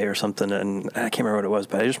stoppage in play or something, and I can't remember what it was,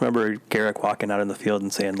 but I just remember Garrick walking out in the field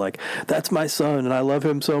and saying, that's my son, and I love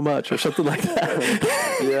him so much, or something like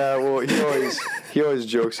that. Yeah, well, he always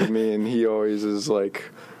jokes with me, and he always is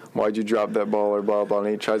like, why'd you drop that ball, or blah, blah, and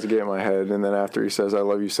he tries to get in my head, and then after he says, I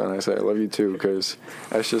love you, son, I say, I love you too, because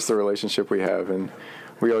that's just the relationship we have, and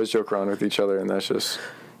we always joke around with each other, and it's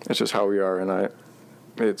just how we are, and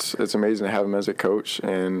it's amazing to have him as a coach,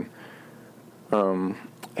 and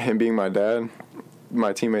him being my dad.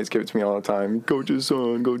 My teammates give it to me all the time. Coach's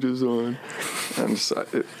son, and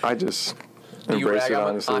I just embrace it,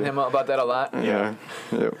 honestly. On him about that a lot? Yeah.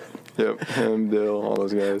 Yep. Him, Dill, all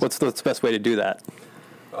those guys. What's the best way to do that?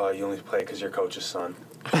 You only play because you're coach's son.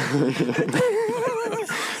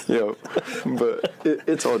 Yep. But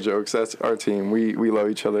it's all jokes. That's our team. We love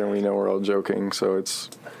each other, and we know we're all joking. So it's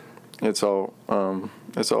all love.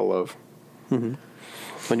 Mm-hmm.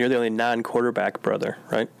 When you're the only non-quarterback brother,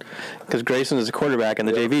 right? Because Grayson is a quarterback in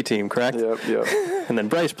the JV team, correct? Yep. And then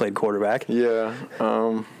Bryce played quarterback. Yeah.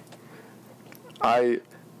 Do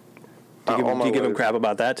you give him crap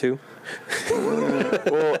about that too?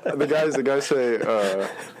 Well, the guys say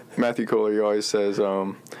Matthew Kohler, he always says,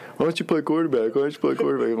 why don't you play quarterback? Why don't you play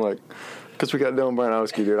quarterback? I'm like, because we got Dylan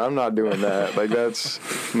Barnowski, dude. I'm not doing that. Like,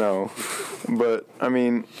 that's, no. But, I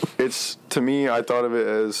mean, it's, to me, I thought of it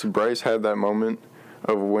as Bryce had that moment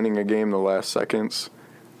of winning a game in the last seconds.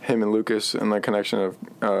 Him and Lucas and the connection of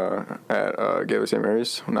at Gateway St.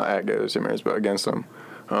 Mary's. Not at Gateway St. Mary's, but against them.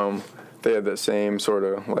 They had that same sort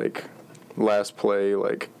of, like, last play,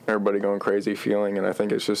 like, everybody going crazy feeling. And I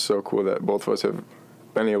think it's just so cool that both of us have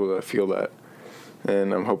been able to feel that.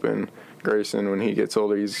 And I'm hoping Grayson, when he gets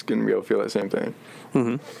older, he's going to be able to feel that same thing.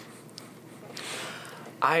 Mm-hmm.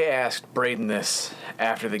 I asked Brayden this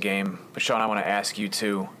after the game, but Shawn, I want to ask you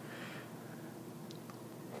too.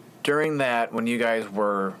 During that, when you guys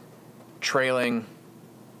were trailing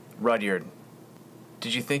Rudyard,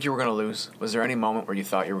 did you think you were going to lose? Was there any moment where you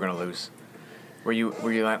thought you were going to lose? Were you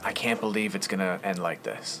like, I can't believe it's going to end like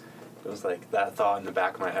this? It was like that thought in the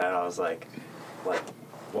back of my head. I was like,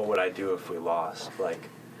 what would I do if we lost? Like,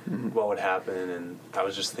 what would happen? And I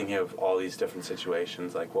was just thinking of all these different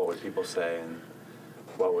situations, like what would people say and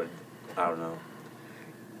what would, I don't know,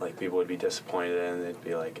 like people would be disappointed and they'd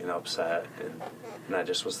be like upset. And I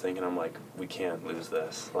just was thinking, I'm like, we can't lose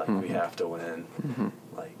this. Like, we have to win.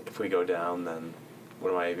 Like, if we go down, then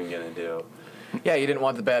what am I even going to do? Yeah, you didn't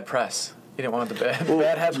want the bad press. You didn't want the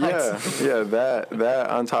bad headlines. Yeah, that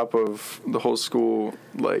on top of the whole school,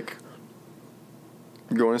 like,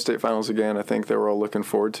 going to state finals again, I think they were all looking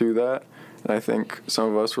forward to that. And I think some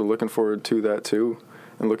of us were looking forward to that too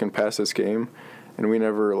and looking past this game. And we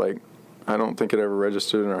never, like, I don't think it ever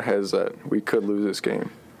registered in our heads that we could lose this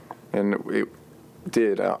game. And it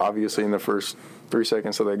did, obviously, in the first 3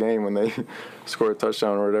 seconds of the game when they scored a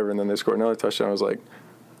touchdown or whatever, and then they scored another touchdown. I was like,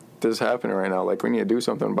 this is happening right now. Like, we need to do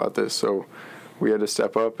something about this. So we had to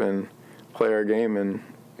step up and play our game and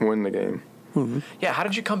win the game. Yeah, how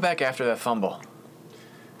did you come back after that fumble?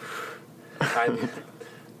 I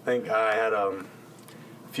think I had a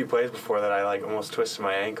few plays before that I like almost twisted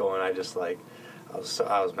my ankle, and I just like I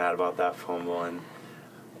was mad about that fumble, and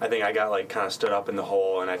I think I got like kind of stood up in the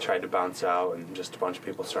hole, and I tried to bounce out, and just a bunch of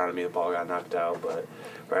people surrounded me. The ball got knocked out, but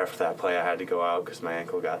right after that play, I had to go out because my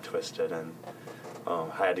ankle got twisted, and I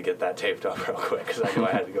had to get that taped up real quick because I knew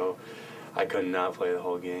I had to go. I could not play the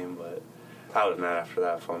whole game, but I was mad after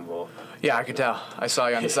that fumble. Yeah, I could tell. I saw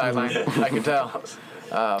you on the sideline. I could tell.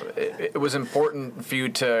 It was important for you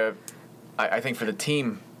to, I think, for the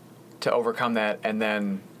team to overcome that and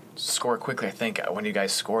then score quickly. I think when you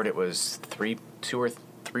guys scored, it was three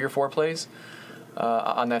or four plays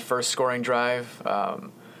on that first scoring drive.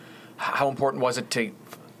 How important was it to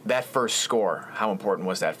that first score? How important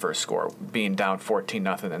was that first score, being down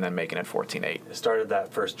 14-0 and then making it 14-8? It started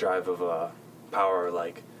that first drive of power,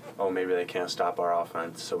 like, oh, maybe they can't stop our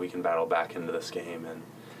offense, so we can battle back into this game, and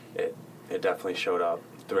it definitely showed up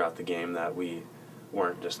throughout the game that we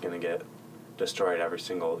weren't just going to get destroyed every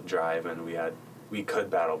single drive, and we could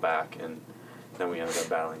battle back, and then we ended up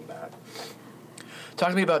battling back. Talk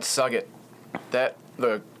to me about Suggett,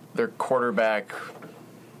 their quarterback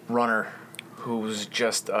runner, who's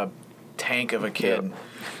just a tank of a kid.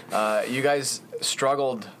 Yep. You guys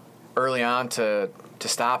struggled early on to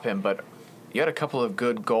stop him, but you had a couple of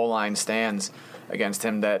good goal line stands against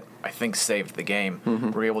him that I think saved the game.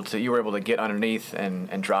 You were able to get underneath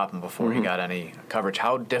and drop him before he got any coverage.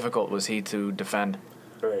 How difficult was he to defend?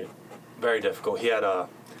 Very, very difficult. He had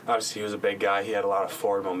obviously he was a big guy. He had a lot of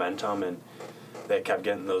forward momentum, and they kept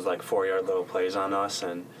getting those like 4-yard little plays on us.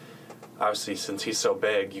 And obviously, since he's so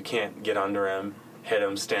big, you can't get under him, hit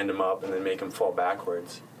him, stand him up, and then make him fall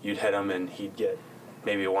backwards. You'd hit him, and he'd get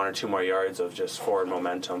maybe 1 or 2 more yards of just forward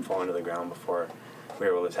momentum falling to the ground before we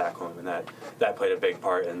were able to tackle him, and that played a big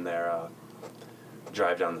part in their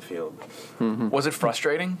drive down the field. Was it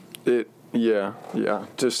frustrating? Yeah.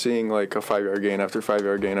 Just seeing like a 5-yard gain after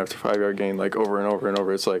 5-yard gain after 5-yard gain, like over and over and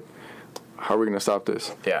over. It's like, how are we going to stop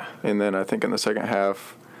this? Yeah. And then I think in the second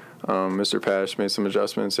half, Mr. Pash made some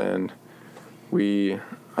adjustments, and I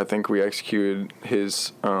think we executed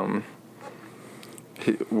his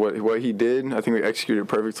what he did. I think we executed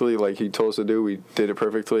perfectly, like he told us to do. We did it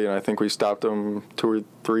perfectly, and I think we stopped him 2 or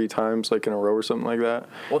 3 times, like in a row or something like that.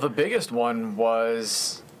 Well, the biggest one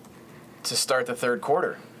was to start the third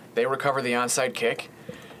quarter. They recovered the onside kick,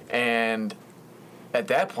 and at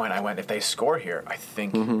that point, I went, if they score here, I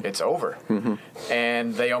think it's over.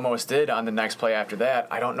 And they almost did on the next play after that.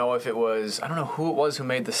 I don't know who it was who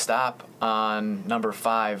made the stop on number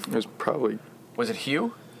 5. It was probably... Was it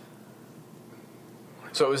Hugh?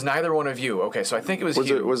 So it was neither one of you. Okay, so I think it was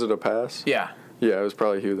Hugh. Was it a pass? Yeah. Yeah, it was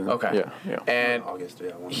probably Hugh then. Okay. Yeah. And one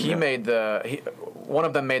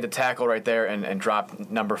of them made the tackle right there and dropped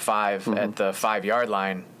number 5 at the 5-yard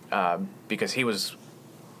line because he was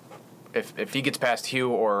if he gets past Hugh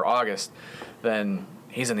or August, then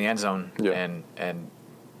he's in the end zone, and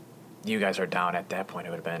you guys are down at that point. It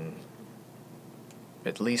would have been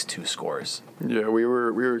at least 2 scores. Yeah, we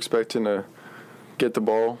were expecting to get the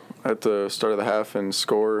ball at the start of the half and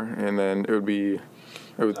score, and then it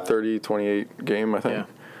was 30-28 game, I think.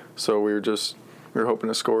 Yeah. So we were hoping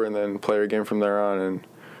to score and then play our game from there on, and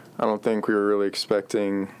I don't think we were really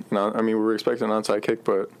expecting. We were expecting an onside kick,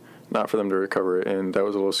 but not for them to recover it, and that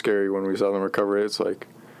was a little scary when we saw them recover it. It's like,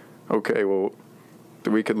 okay, well,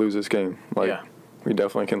 we could lose this game. We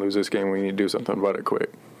definitely can lose this game. We need to do something about it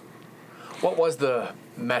quick. What was the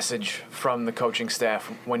message from the coaching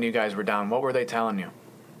staff when you guys were down? What were they telling you?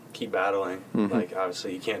 Keep battling. Mm-hmm. Like,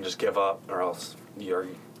 obviously, you can't just give up, or else you're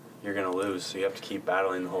going to lose. So you have to keep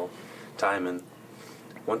battling the whole time. And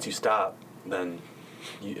once you stop, then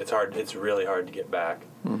it's hard. It's really hard to get back.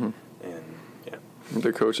 Mm-hmm. And yeah,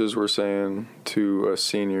 the coaches were saying to us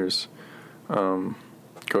seniors,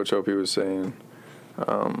 Coach Opie was saying,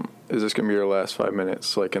 is this going to be your last 5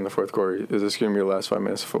 minutes, like in the fourth quarter? Is this going to be your last 5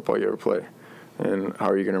 minutes of football you ever play? And how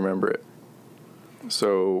are you going to remember it?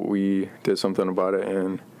 So we did something about it,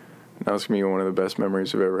 and now it's going to be one of the best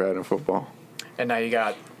memories we've ever had in football. And now you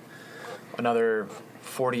got another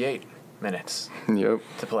 48 minutes to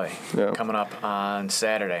play coming up on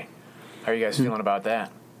Saturday. How are you guys feeling about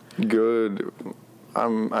that? Good.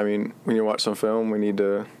 When you watch some film, we need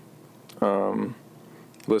to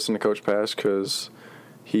listen to Coach Pash because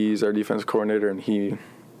he's our defense coordinator, and he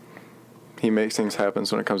makes things happen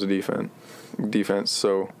when it comes to defense.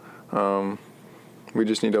 So we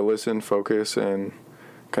just need to listen, focus, and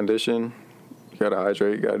condition. You got to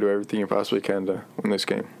hydrate. You got to do everything you possibly can to win this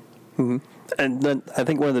game. Mm-hmm. And then I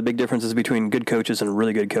think one of the big differences between good coaches and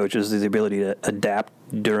really good coaches is the ability to adapt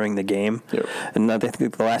during the game. Yep. And I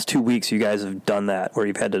think the last 2 weeks you guys have done that, where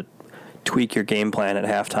you've had to tweak your game plan at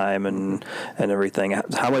halftime and everything.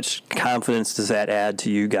 How much confidence does that add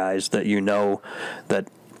to you guys that you know that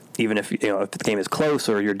even if if the game is close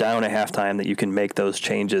or you're down at halftime, that you can make those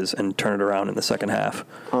changes and turn it around in the second half?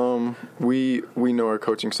 We know our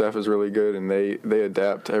coaching staff is really good, and they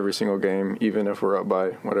adapt every single game, even if we're up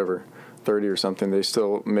by 30 or something. They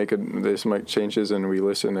still make changes, and we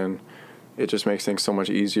listen, and it just makes things so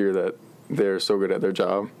much easier that they're so good at their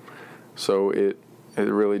job. So it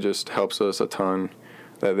really just helps us a ton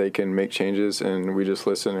that they can make changes, and we just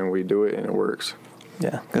listen and we do it, and it works.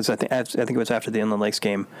 Yeah, because I think it was after the Inland Lakes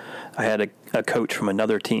game, I had a coach from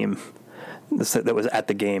another team that was at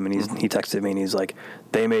the game, and he texted me, and he's like,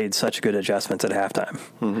 they made such good adjustments at halftime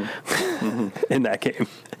in that game.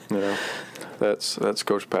 Yeah, that's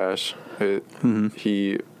Coach Pash.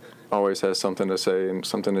 He always has something to say and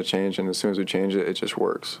something to change, and as soon as we change it, it just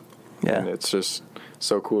works. Yeah, and it's just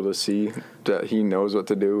so cool to see that he knows what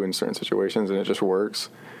to do in certain situations, and it just works.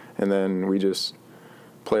 And then we just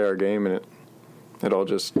play our game, and it all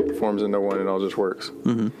just forms into one, and it all just works.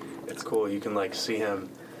 Mm-hmm. It's cool. You can see him.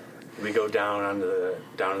 We go down in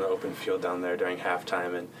the open field down there during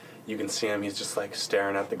halftime, and you can see him. He's just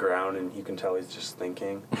staring at the ground, and you can tell he's just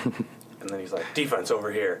thinking. And then he's like, defense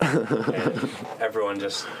over here. And everyone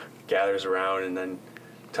just gathers around and then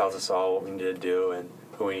tells us all what we need to do and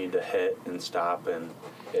who we need to hit and stop, and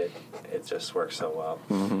it just works so well.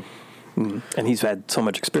 Mm-hmm. Mm-hmm. And he's had so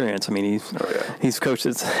much experience. I mean, he's coached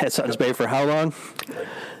at Suttons Bay for how long?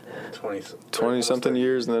 20-something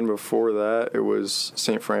years, and then before that, it was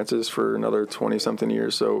St. Francis for another 20-something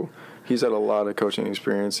years. So he's had a lot of coaching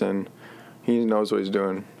experience, and he knows what he's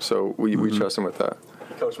doing. So we trust him with that.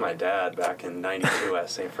 He coached my dad back in '92 at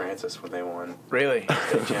St. Francis when they won really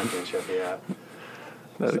state championship. Yeah.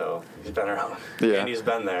 So he's been around. Yeah. And he's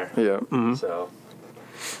been there. Yeah. Mm-hmm. So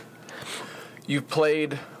you've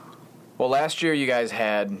played. Well, last year you guys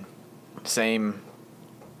had same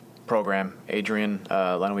program, Adrian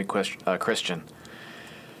Lenawee Christian.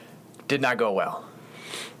 Did not go well.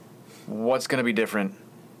 What's going to be different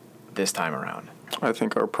this time around? I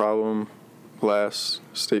think our problem last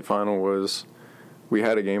state final was we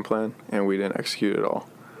had a game plan and we didn't execute it all.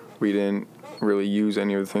 We didn't really use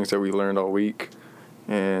any of the things that we learned all week,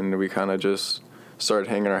 and we kind of just started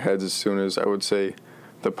hanging our heads as soon as, I would say,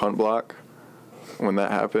 the punt block. When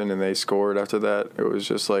that happened and they scored after that, it was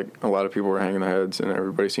just a lot of people were hanging their heads and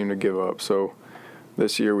everybody seemed to give up. So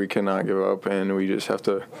this year we cannot give up, and we just have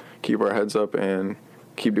to keep our heads up and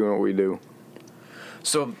keep doing what we do.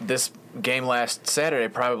 So this game last Saturday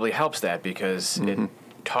probably helps that because it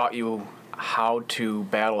taught you how to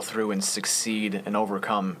battle through and succeed and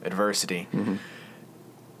overcome adversity. Mm-hmm.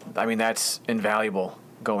 I mean, that's invaluable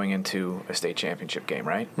going into a state championship game,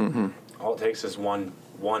 right? Mm-hmm. all it takes is one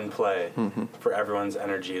play for everyone's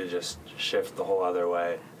energy to just shift the whole other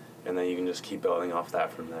way, and then you can just keep building off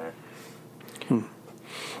that from there.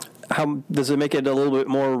 How does it make it a little bit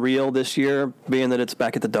more real this year, being that it's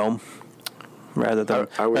back at the Dome, rather than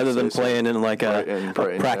I would say playing in like Brighton, a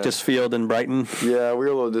practice field in Brighton? Yeah, we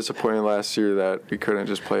were a little disappointed last year that we couldn't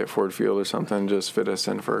just play at Ford Field or something, just fit us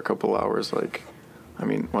in for a couple hours. Like, I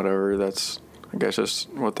mean, whatever. That's, I guess, just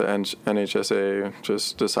what the NHSA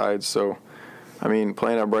just decides. So, I mean,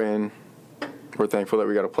 playing at Brighton, we're thankful that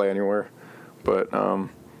we got to play anywhere. But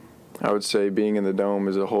I would say being in the Dome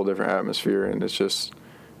is a whole different atmosphere, and it's just,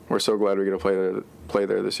 we're so glad we get to play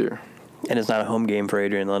there this year. And it's not a home game for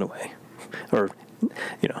Adrian Lunaway. Or,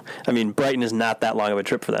 I mean, Brighton is not that long of a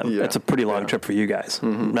trip for them. Yeah. It's a pretty long trip for you guys.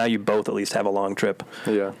 Mm-hmm. Now you both at least have a long trip.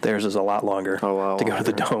 Yeah. Theirs is a lot longer to go to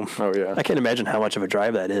the Dome. Oh, yeah. I can't imagine how much of a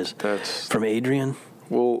drive that is. That's from Adrian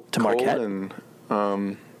to Marquette. And,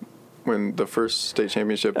 when the first state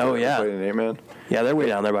championship played in 8-man. Yeah, they're way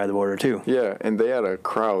down there by the border, too. Yeah, and they had a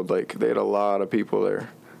crowd. Like, they had a lot of people there.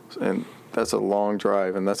 And that's a long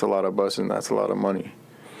drive, and that's a lot of bus, and that's a lot of money.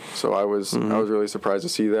 So I was really surprised to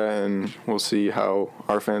see that, and we'll see how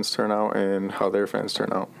our fans turn out and how their fans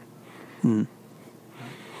turn out.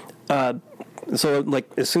 So, like,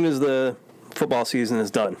 as soon as the football season is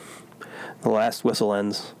done, the last whistle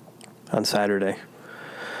ends on Saturday,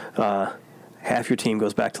 half your team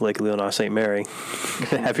goes back to Lake Leelanau St. Mary,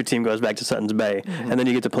 half your team goes back to Suttons Bay, and then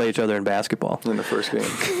you get to play each other in basketball. In the first game.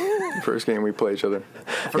 First game we play each other.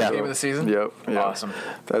 First game of the season? Yep. Yeah. Awesome.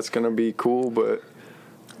 That's going to be cool, but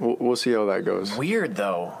we'll see how that goes. Weird,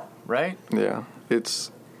 though, right? Yeah.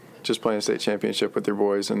 It's just playing a state championship with your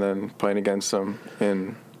boys and then playing against them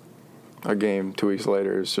in a game 2 weeks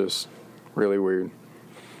later is just really weird.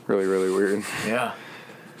 Really, really weird. Yeah.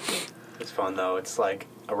 It's fun, though. It's like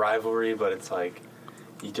a rivalry, but it's like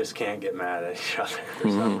you just can't get mad at each other for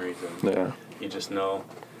some reason. Yeah. You just know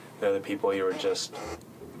they're the people you were just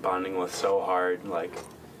bonding with so hard, like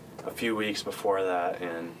a few weeks before that,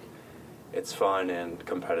 and it's fun and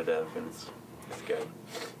competitive, and it's good.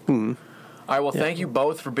 All right, well, thank you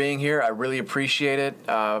both for being here. I really appreciate it.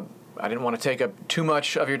 I didn't want to take up too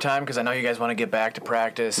much of your time because I know you guys want to get back to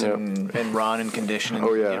practice and run and condition and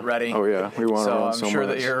get ready. Oh, yeah. We want to run so much. So I'm sure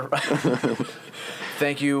that you're...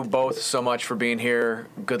 Thank you both so much for being here.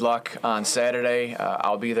 Good luck on Saturday.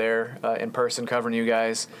 I'll be there in person covering you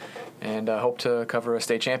guys, and hope to cover a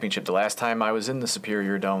state championship. The last time I was in the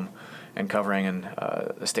Superior Dome and covering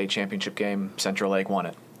a state championship game, Central Lake won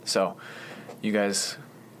it. So you guys,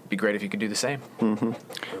 it'd be great if you could do the same. Mm-hmm.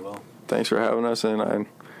 We will. Thanks for having us, and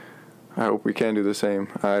I hope we can do the same.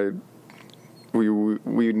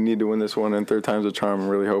 We need to win this one, and third time's a charm. I'm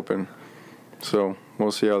really hoping. So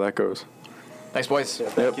we'll see how that goes. Thanks, boys.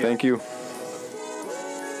 Yeah, thank you.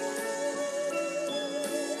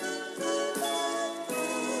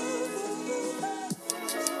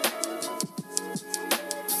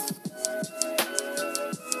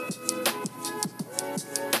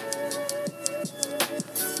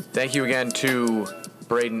 Thank you again to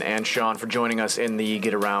Brayden and Shawn for joining us in the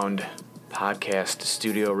Get Around podcast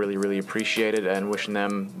studio. Really, really appreciate it, and wishing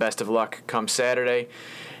them best of luck come Saturday.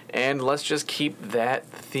 And let's just keep that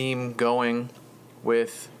theme going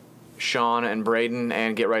with Shawn and Brayden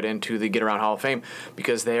and get right into the Get Around Hall of Fame,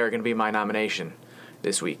 because they are going to be my nomination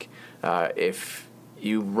this week. If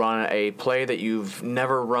you run a play that you've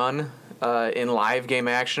never run in live game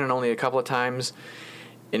action and only a couple of times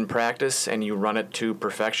in practice, and you run it to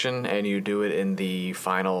perfection and you do it in the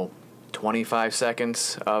final 25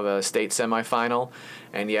 seconds of a state semifinal,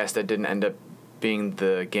 and yes, that didn't end up being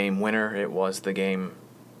the game winner, it was the game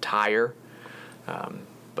tire,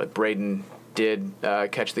 but Brayden did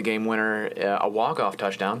catch the game winner, a walk-off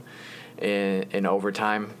touchdown in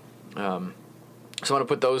overtime. So I want to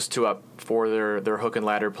put those two up for their hook and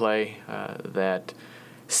ladder play that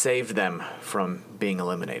saved them from being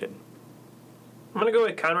eliminated. I'm going to go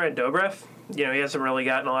with Conrad Dobrev. He hasn't really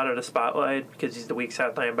gotten a lot of the spotlight because he's the weak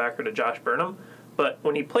side linebacker to Josh Burnham. But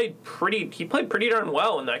when he played pretty darn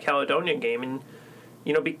well in that Caledonia game. And,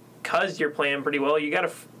 because you're playing pretty well, you got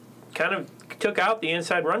to kind of took out the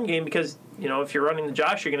inside run game because, if you're running the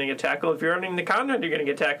Josh, you're going to get tackled. If you're running the Conrad, you're going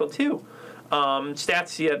to get tackled too.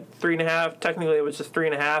 Stats, he had 3.5. Technically, it was just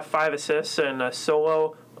 3.5, 5 assists, and a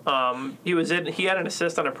solo. He had an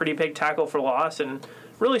assist on a pretty big tackle for loss, and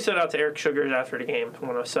really stood out to Eric Sugars after the game.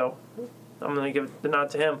 So I'm going to give the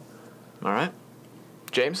nod to him. All right.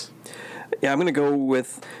 James? Yeah, I'm going to go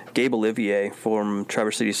with Gabe Olivier from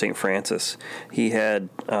Traverse City St. Francis. He had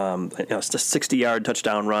just a 60-yard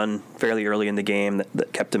touchdown run fairly early in the game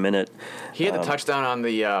that kept him in it. He had the touchdown on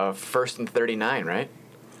the 1st and 39, right?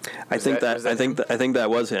 I think that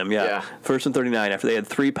was him. Yeah. 1st and 39 after they had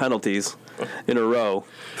 3 penalties. in a row.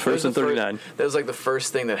 First and 39. That was like the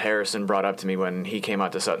first thing that Harrison brought up to me when he came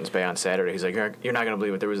out to Suttons Bay on Saturday. He's like, "You're not going to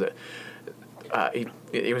believe it. There was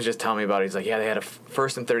he was just telling me about it. He's like, yeah, they had a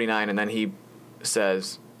first and 39, and then he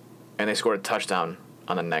says, and they scored a touchdown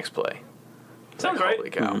on the next play. Sounds like, right. Holy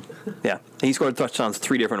cow. Mm-hmm. Yeah, he scored touchdowns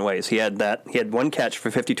 3 different ways. He had one catch for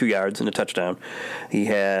 52 yards and a touchdown. He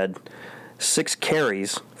had 6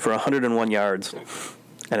 carries for 101 yards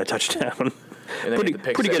and a touchdown. And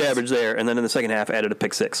pretty good average there. And then in the second half, added a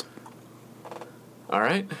pick 6. All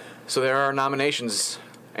right. So there are nominations.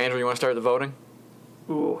 Andrew, you want to start the voting?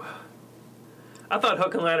 Ooh. I thought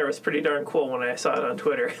Hook and Ladder was pretty darn cool when I saw it on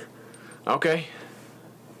Twitter. Okay.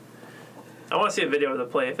 I want to see a video of the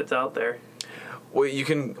play if it's out there. Well, you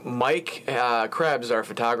can. Mike Krebs, our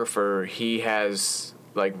photographer, he has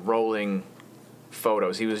like rolling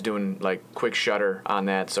photos. He was doing like quick shutter on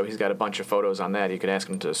that, so he's got a bunch of photos on that. You could ask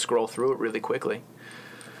him to scroll through it really quickly.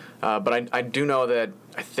 But I do know that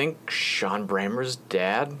I think Shawn Bramer's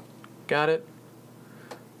dad got it.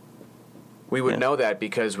 We would know that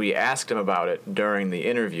because we asked him about it during the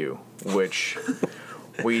interview, which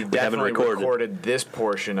we definitely recorded this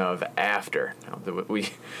portion of after.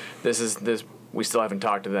 We still haven't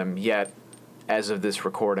talked to them yet as of this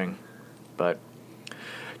recording. But,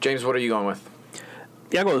 James, what are you going with?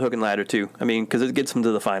 Yeah, I'll go with Hook and Ladder, too. I mean, because it gets them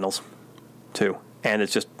to the finals, too. And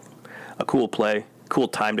it's just a cool play, cool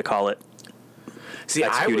time to call it. See,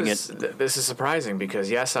 this is surprising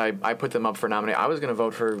because, yes, I put them up for nomination. I was going to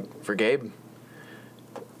vote for Gabe.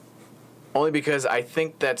 Only because I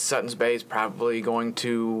think that Suttons Bay is probably going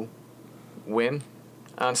to win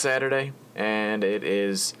on Saturday. And it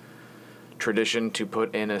is tradition to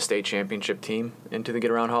put in a state championship team into the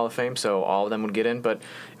Get Around Hall of Fame, so all of them would get in. But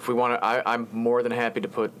if we want to, I'm more than happy to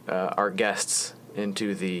put our guests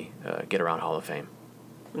into the Get Around Hall of Fame.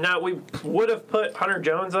 Now, we would have put Hunter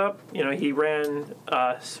Jones up. You know, he ran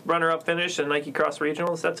runner-up finish in Nike Cross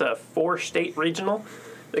Regionals. That's a 4-state regional.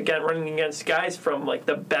 Again, running against guys from, like,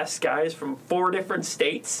 the best guys from 4 different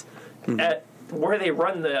states at where they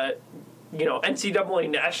run the, NCAA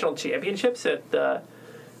national championships at the,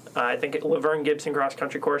 I think, at Laverne Gibson Cross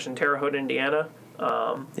Country Course in Terre Haute, Indiana.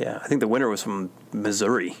 Yeah, I think the winner was from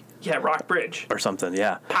Missouri. Yeah, Rockbridge. Or something,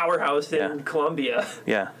 yeah. Powerhouse in Columbia.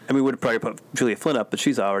 Yeah. I mean, we would probably put Julia Flynn up, but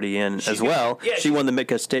she's already in as well. Yeah, she won the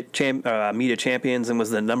Meet of Champions and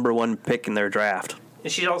was the number 1 pick in their draft.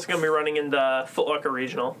 And she's also going to be running in the Foot Locker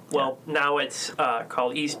Regional. Well, now it's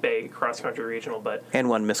called East Bay Cross Country Regional, but and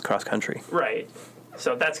won Miss Cross Country. Right.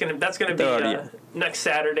 So that's gonna be next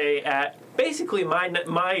Saturday at basically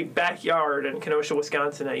my backyard in Kenosha,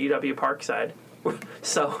 Wisconsin at UW Parkside.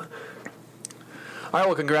 So. All right,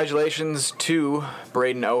 well, congratulations to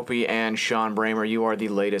Brayden Opie and Shawn Bramer. You are the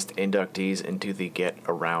latest inductees into the Get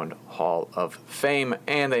Around Hall of Fame,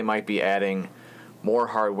 and they might be adding more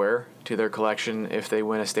hardware to their collection if they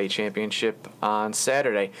win a state championship on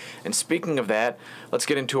Saturday. And speaking of that, let's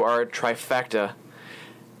get into our trifecta.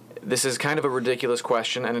 This is kind of a ridiculous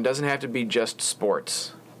question, and it doesn't have to be just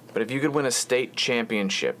sports. But if you could win a state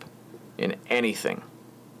championship in anything,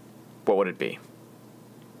 what would it be?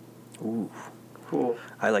 Ooh. Cool.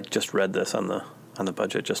 I just read this on the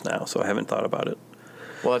budget just now, so I haven't thought about it.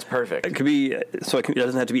 Well, that's perfect. It could be it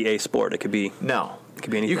doesn't have to be a sport. It could be It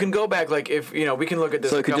could be anything. You can go back if we can look at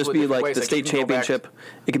this. So it could just be like the state championship.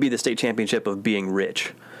 It could be the state championship of being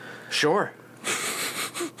rich. Sure.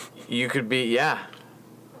 You could be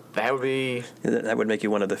That would be. That would make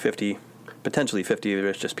you one of the potentially 50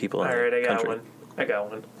 richest people in the country. I got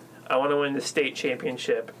one. I want to win the state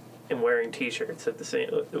championship in wearing T-shirts at the same,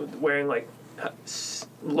 wearing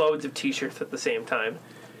loads of T-shirts at the same time.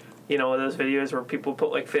 You know, those videos where people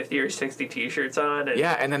put 50 or 60 T-shirts on.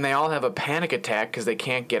 And then they all have a panic attack because they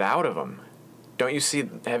can't get out of them. Don't you see?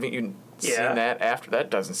 Haven't you seen that? After that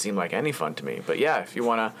doesn't seem like any fun to me. But yeah, if you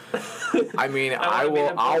want to, I mean,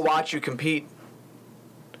 I'll watch you compete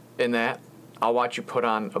in that. I'll watch you put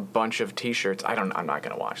on a bunch of T-shirts. I'm not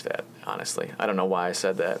going to watch that, honestly. I don't know why I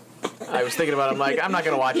said that. I was thinking about it. I'm like, I'm not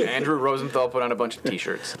going to watch Andrew Rosenthal put on a bunch of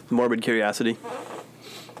T-shirts. Morbid curiosity.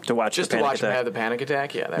 To watch him have the panic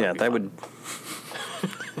attack? Yeah, that would.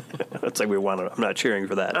 It's like we want to. I'm not cheering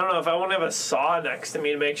for that. I don't know if I want to have a saw next to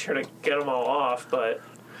me to make sure to get them all off, but.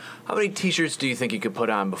 How many T-shirts do you think you could put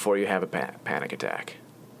on before you have a panic attack?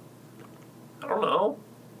 I don't know.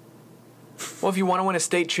 Well, if you want to win a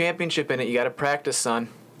state championship in it, you got to practice, son.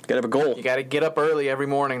 You got to have a goal. You got to get up early every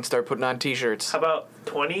morning and start putting on T-shirts. How about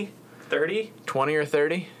 20, 30? 20 or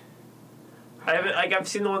 30? I've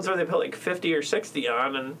seen the ones where they put 50 or 60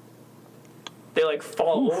 on and they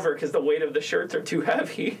fall over because the weight of the shirts are too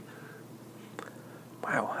heavy.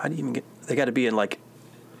 Wow, how do you even get? They got to be in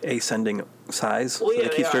ascending size? Well, yeah,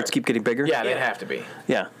 they shirts keep getting bigger? Yeah, they'd Yeah. have to be.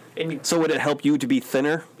 Yeah. And So would it help you to be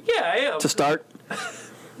thinner yeah, I am. to start?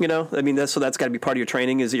 I mean, that's got to be part of your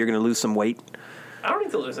training, is that you're going to lose some weight? I don't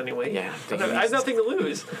need to lose any weight. Yeah, I have nothing to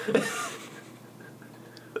lose.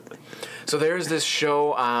 So there's this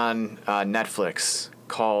show on Netflix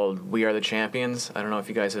called We Are the Champions. I don't know if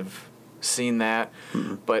you guys have seen that,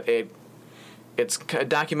 but it's a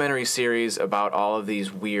documentary series about all of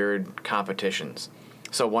these weird competitions.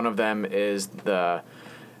 So one of them is the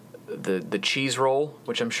cheese roll,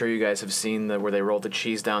 which I'm sure you guys have seen, where they roll the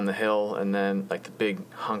cheese down the hill and then like the big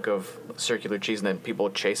hunk of circular cheese, and then people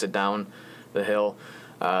chase it down the hill.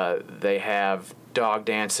 They have dog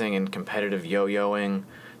dancing and competitive yo-yoing.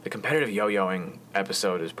 The competitive yo-yoing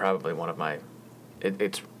episode is probably one of my...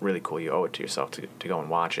 It's really cool. You owe it to yourself to go and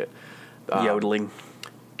watch it. Yodeling.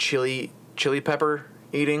 Chili pepper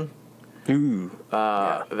eating. Ooh.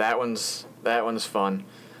 That one's fun.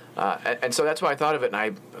 And so that's why I thought of it, and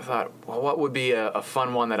I thought, well, what would be a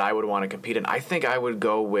fun one that I would want to compete in? I think I would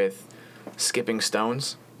go with skipping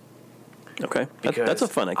stones. Okay. That's a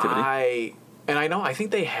fun activity. I think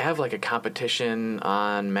they have like a competition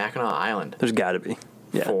on Mackinac Island. There's got to be.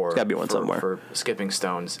 Yeah, there's got to be one somewhere. For skipping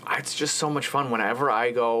stones. It's just so much fun. Whenever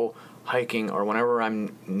I go hiking or whenever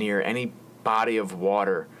I'm near any body of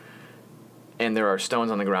water and there are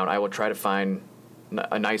stones on the ground, I will try to find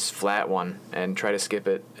a nice flat one and try to skip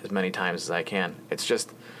it as many times as I can. It's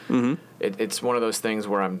just, it's one of those things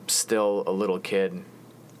where I'm still a little kid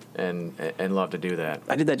and love to do that.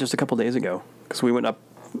 I did that just a couple days ago because we went up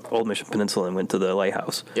Old Mission Peninsula and went to the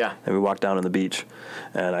lighthouse. Yeah. And we walked down on the beach,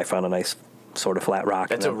 and I found a nice sort of flat rock.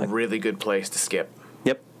 That's a really good place to skip.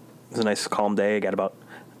 Yep. It was a nice calm day. I got about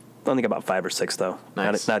 5 or 6 though.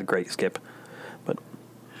 Nice. Not a great skip, but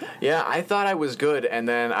yeah, I thought I was good, and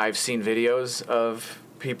then I've seen videos of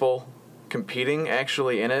people competing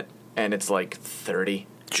actually in it, and it's like 30.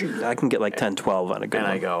 I can get like 10, 12 on a good and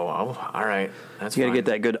one. I go, oh, all right, that's You got to fine. get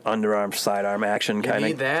that good underarm, sidearm action You kind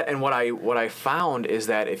need of. that, and what I found is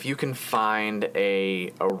that if you can find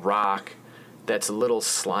a rock that's a little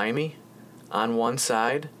slimy on one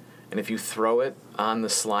side, and if you throw it on the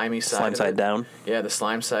slimy side, Slime side down. yeah, the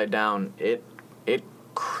slime side down, it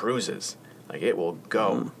cruises, like it will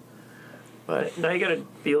go. But Now you got to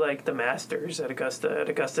be like the Masters at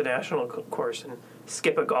Augusta National Course and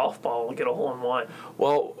skip a golf ball and get a hole in one.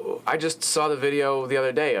 well, I just saw the video the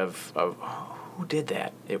other day of who did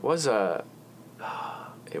that. It was a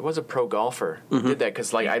pro golfer who did that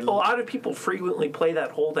because A lot of people frequently play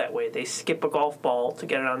that hole that way. They skip a golf ball to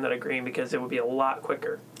get it onto the green because it would be a lot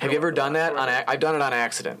quicker. Have you ever done that? I've done it on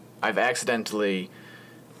accident. I've accidentally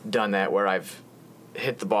done that where I've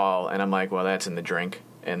hit the ball and I'm like, well, that's in the drink,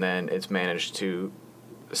 and then it's managed to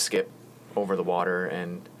skip over the water.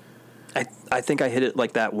 And I think I hit it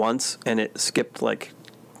like that once, and it skipped like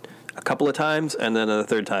a couple of times, and then the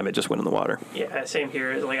third time it just went in the water. Yeah, same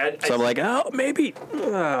here. Like So I'm like, oh, maybe.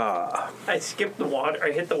 I skipped the water.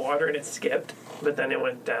 I hit the water and it skipped, but then it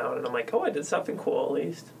went down, and I'm like, oh, I did something cool at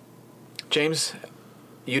least. James,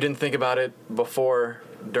 you didn't think about it before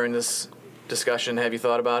during this discussion. Have you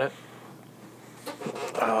thought about it?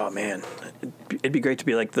 Oh man, it'd be great to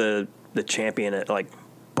be like the champion at like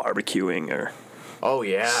barbecuing or Oh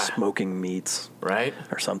yeah, smoking meats right.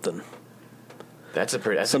 or something. That's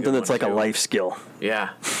Something that's like a life skill. Yeah.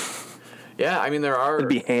 Yeah, I mean there are. It'd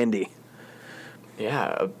be handy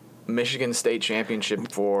Yeah, a Michigan State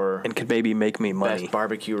Championship for and could maybe make me money. best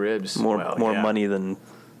barbecue ribs. More yeah. money than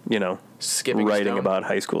Skipping writing stone. about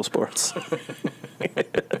high school sports.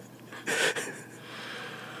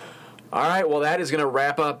 All right, well, that is going to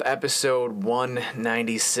wrap up episode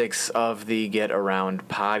 196 of the Get Around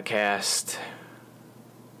podcast.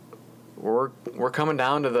 We're coming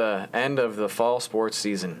down to the end of the fall sports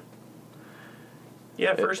season.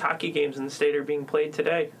 Yeah, first hockey games in the state are being played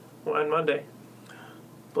today, on Monday.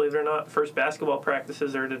 Believe it or not, first basketball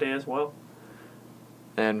practices are today as well.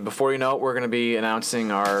 And before you know it, we're going to be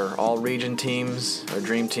announcing our all-region teams, our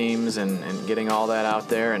dream teams, and getting all that out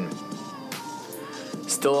there. And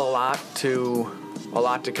still a lot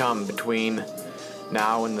to come between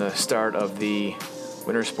now and the start of the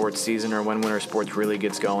winter sports season, or when winter sports really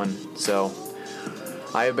gets going. So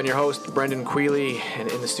I have been your host, Brendan Quealy,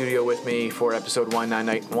 and in the studio with me for episode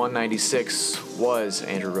 196 was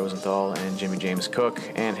Andrew Rosenthal and Jimmy James Cook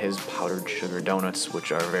and his powdered sugar donuts,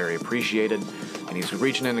 which are very appreciated. And he's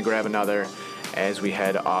reaching in to grab another as we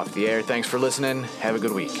head off the air. Thanks for listening. Have a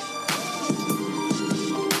good week.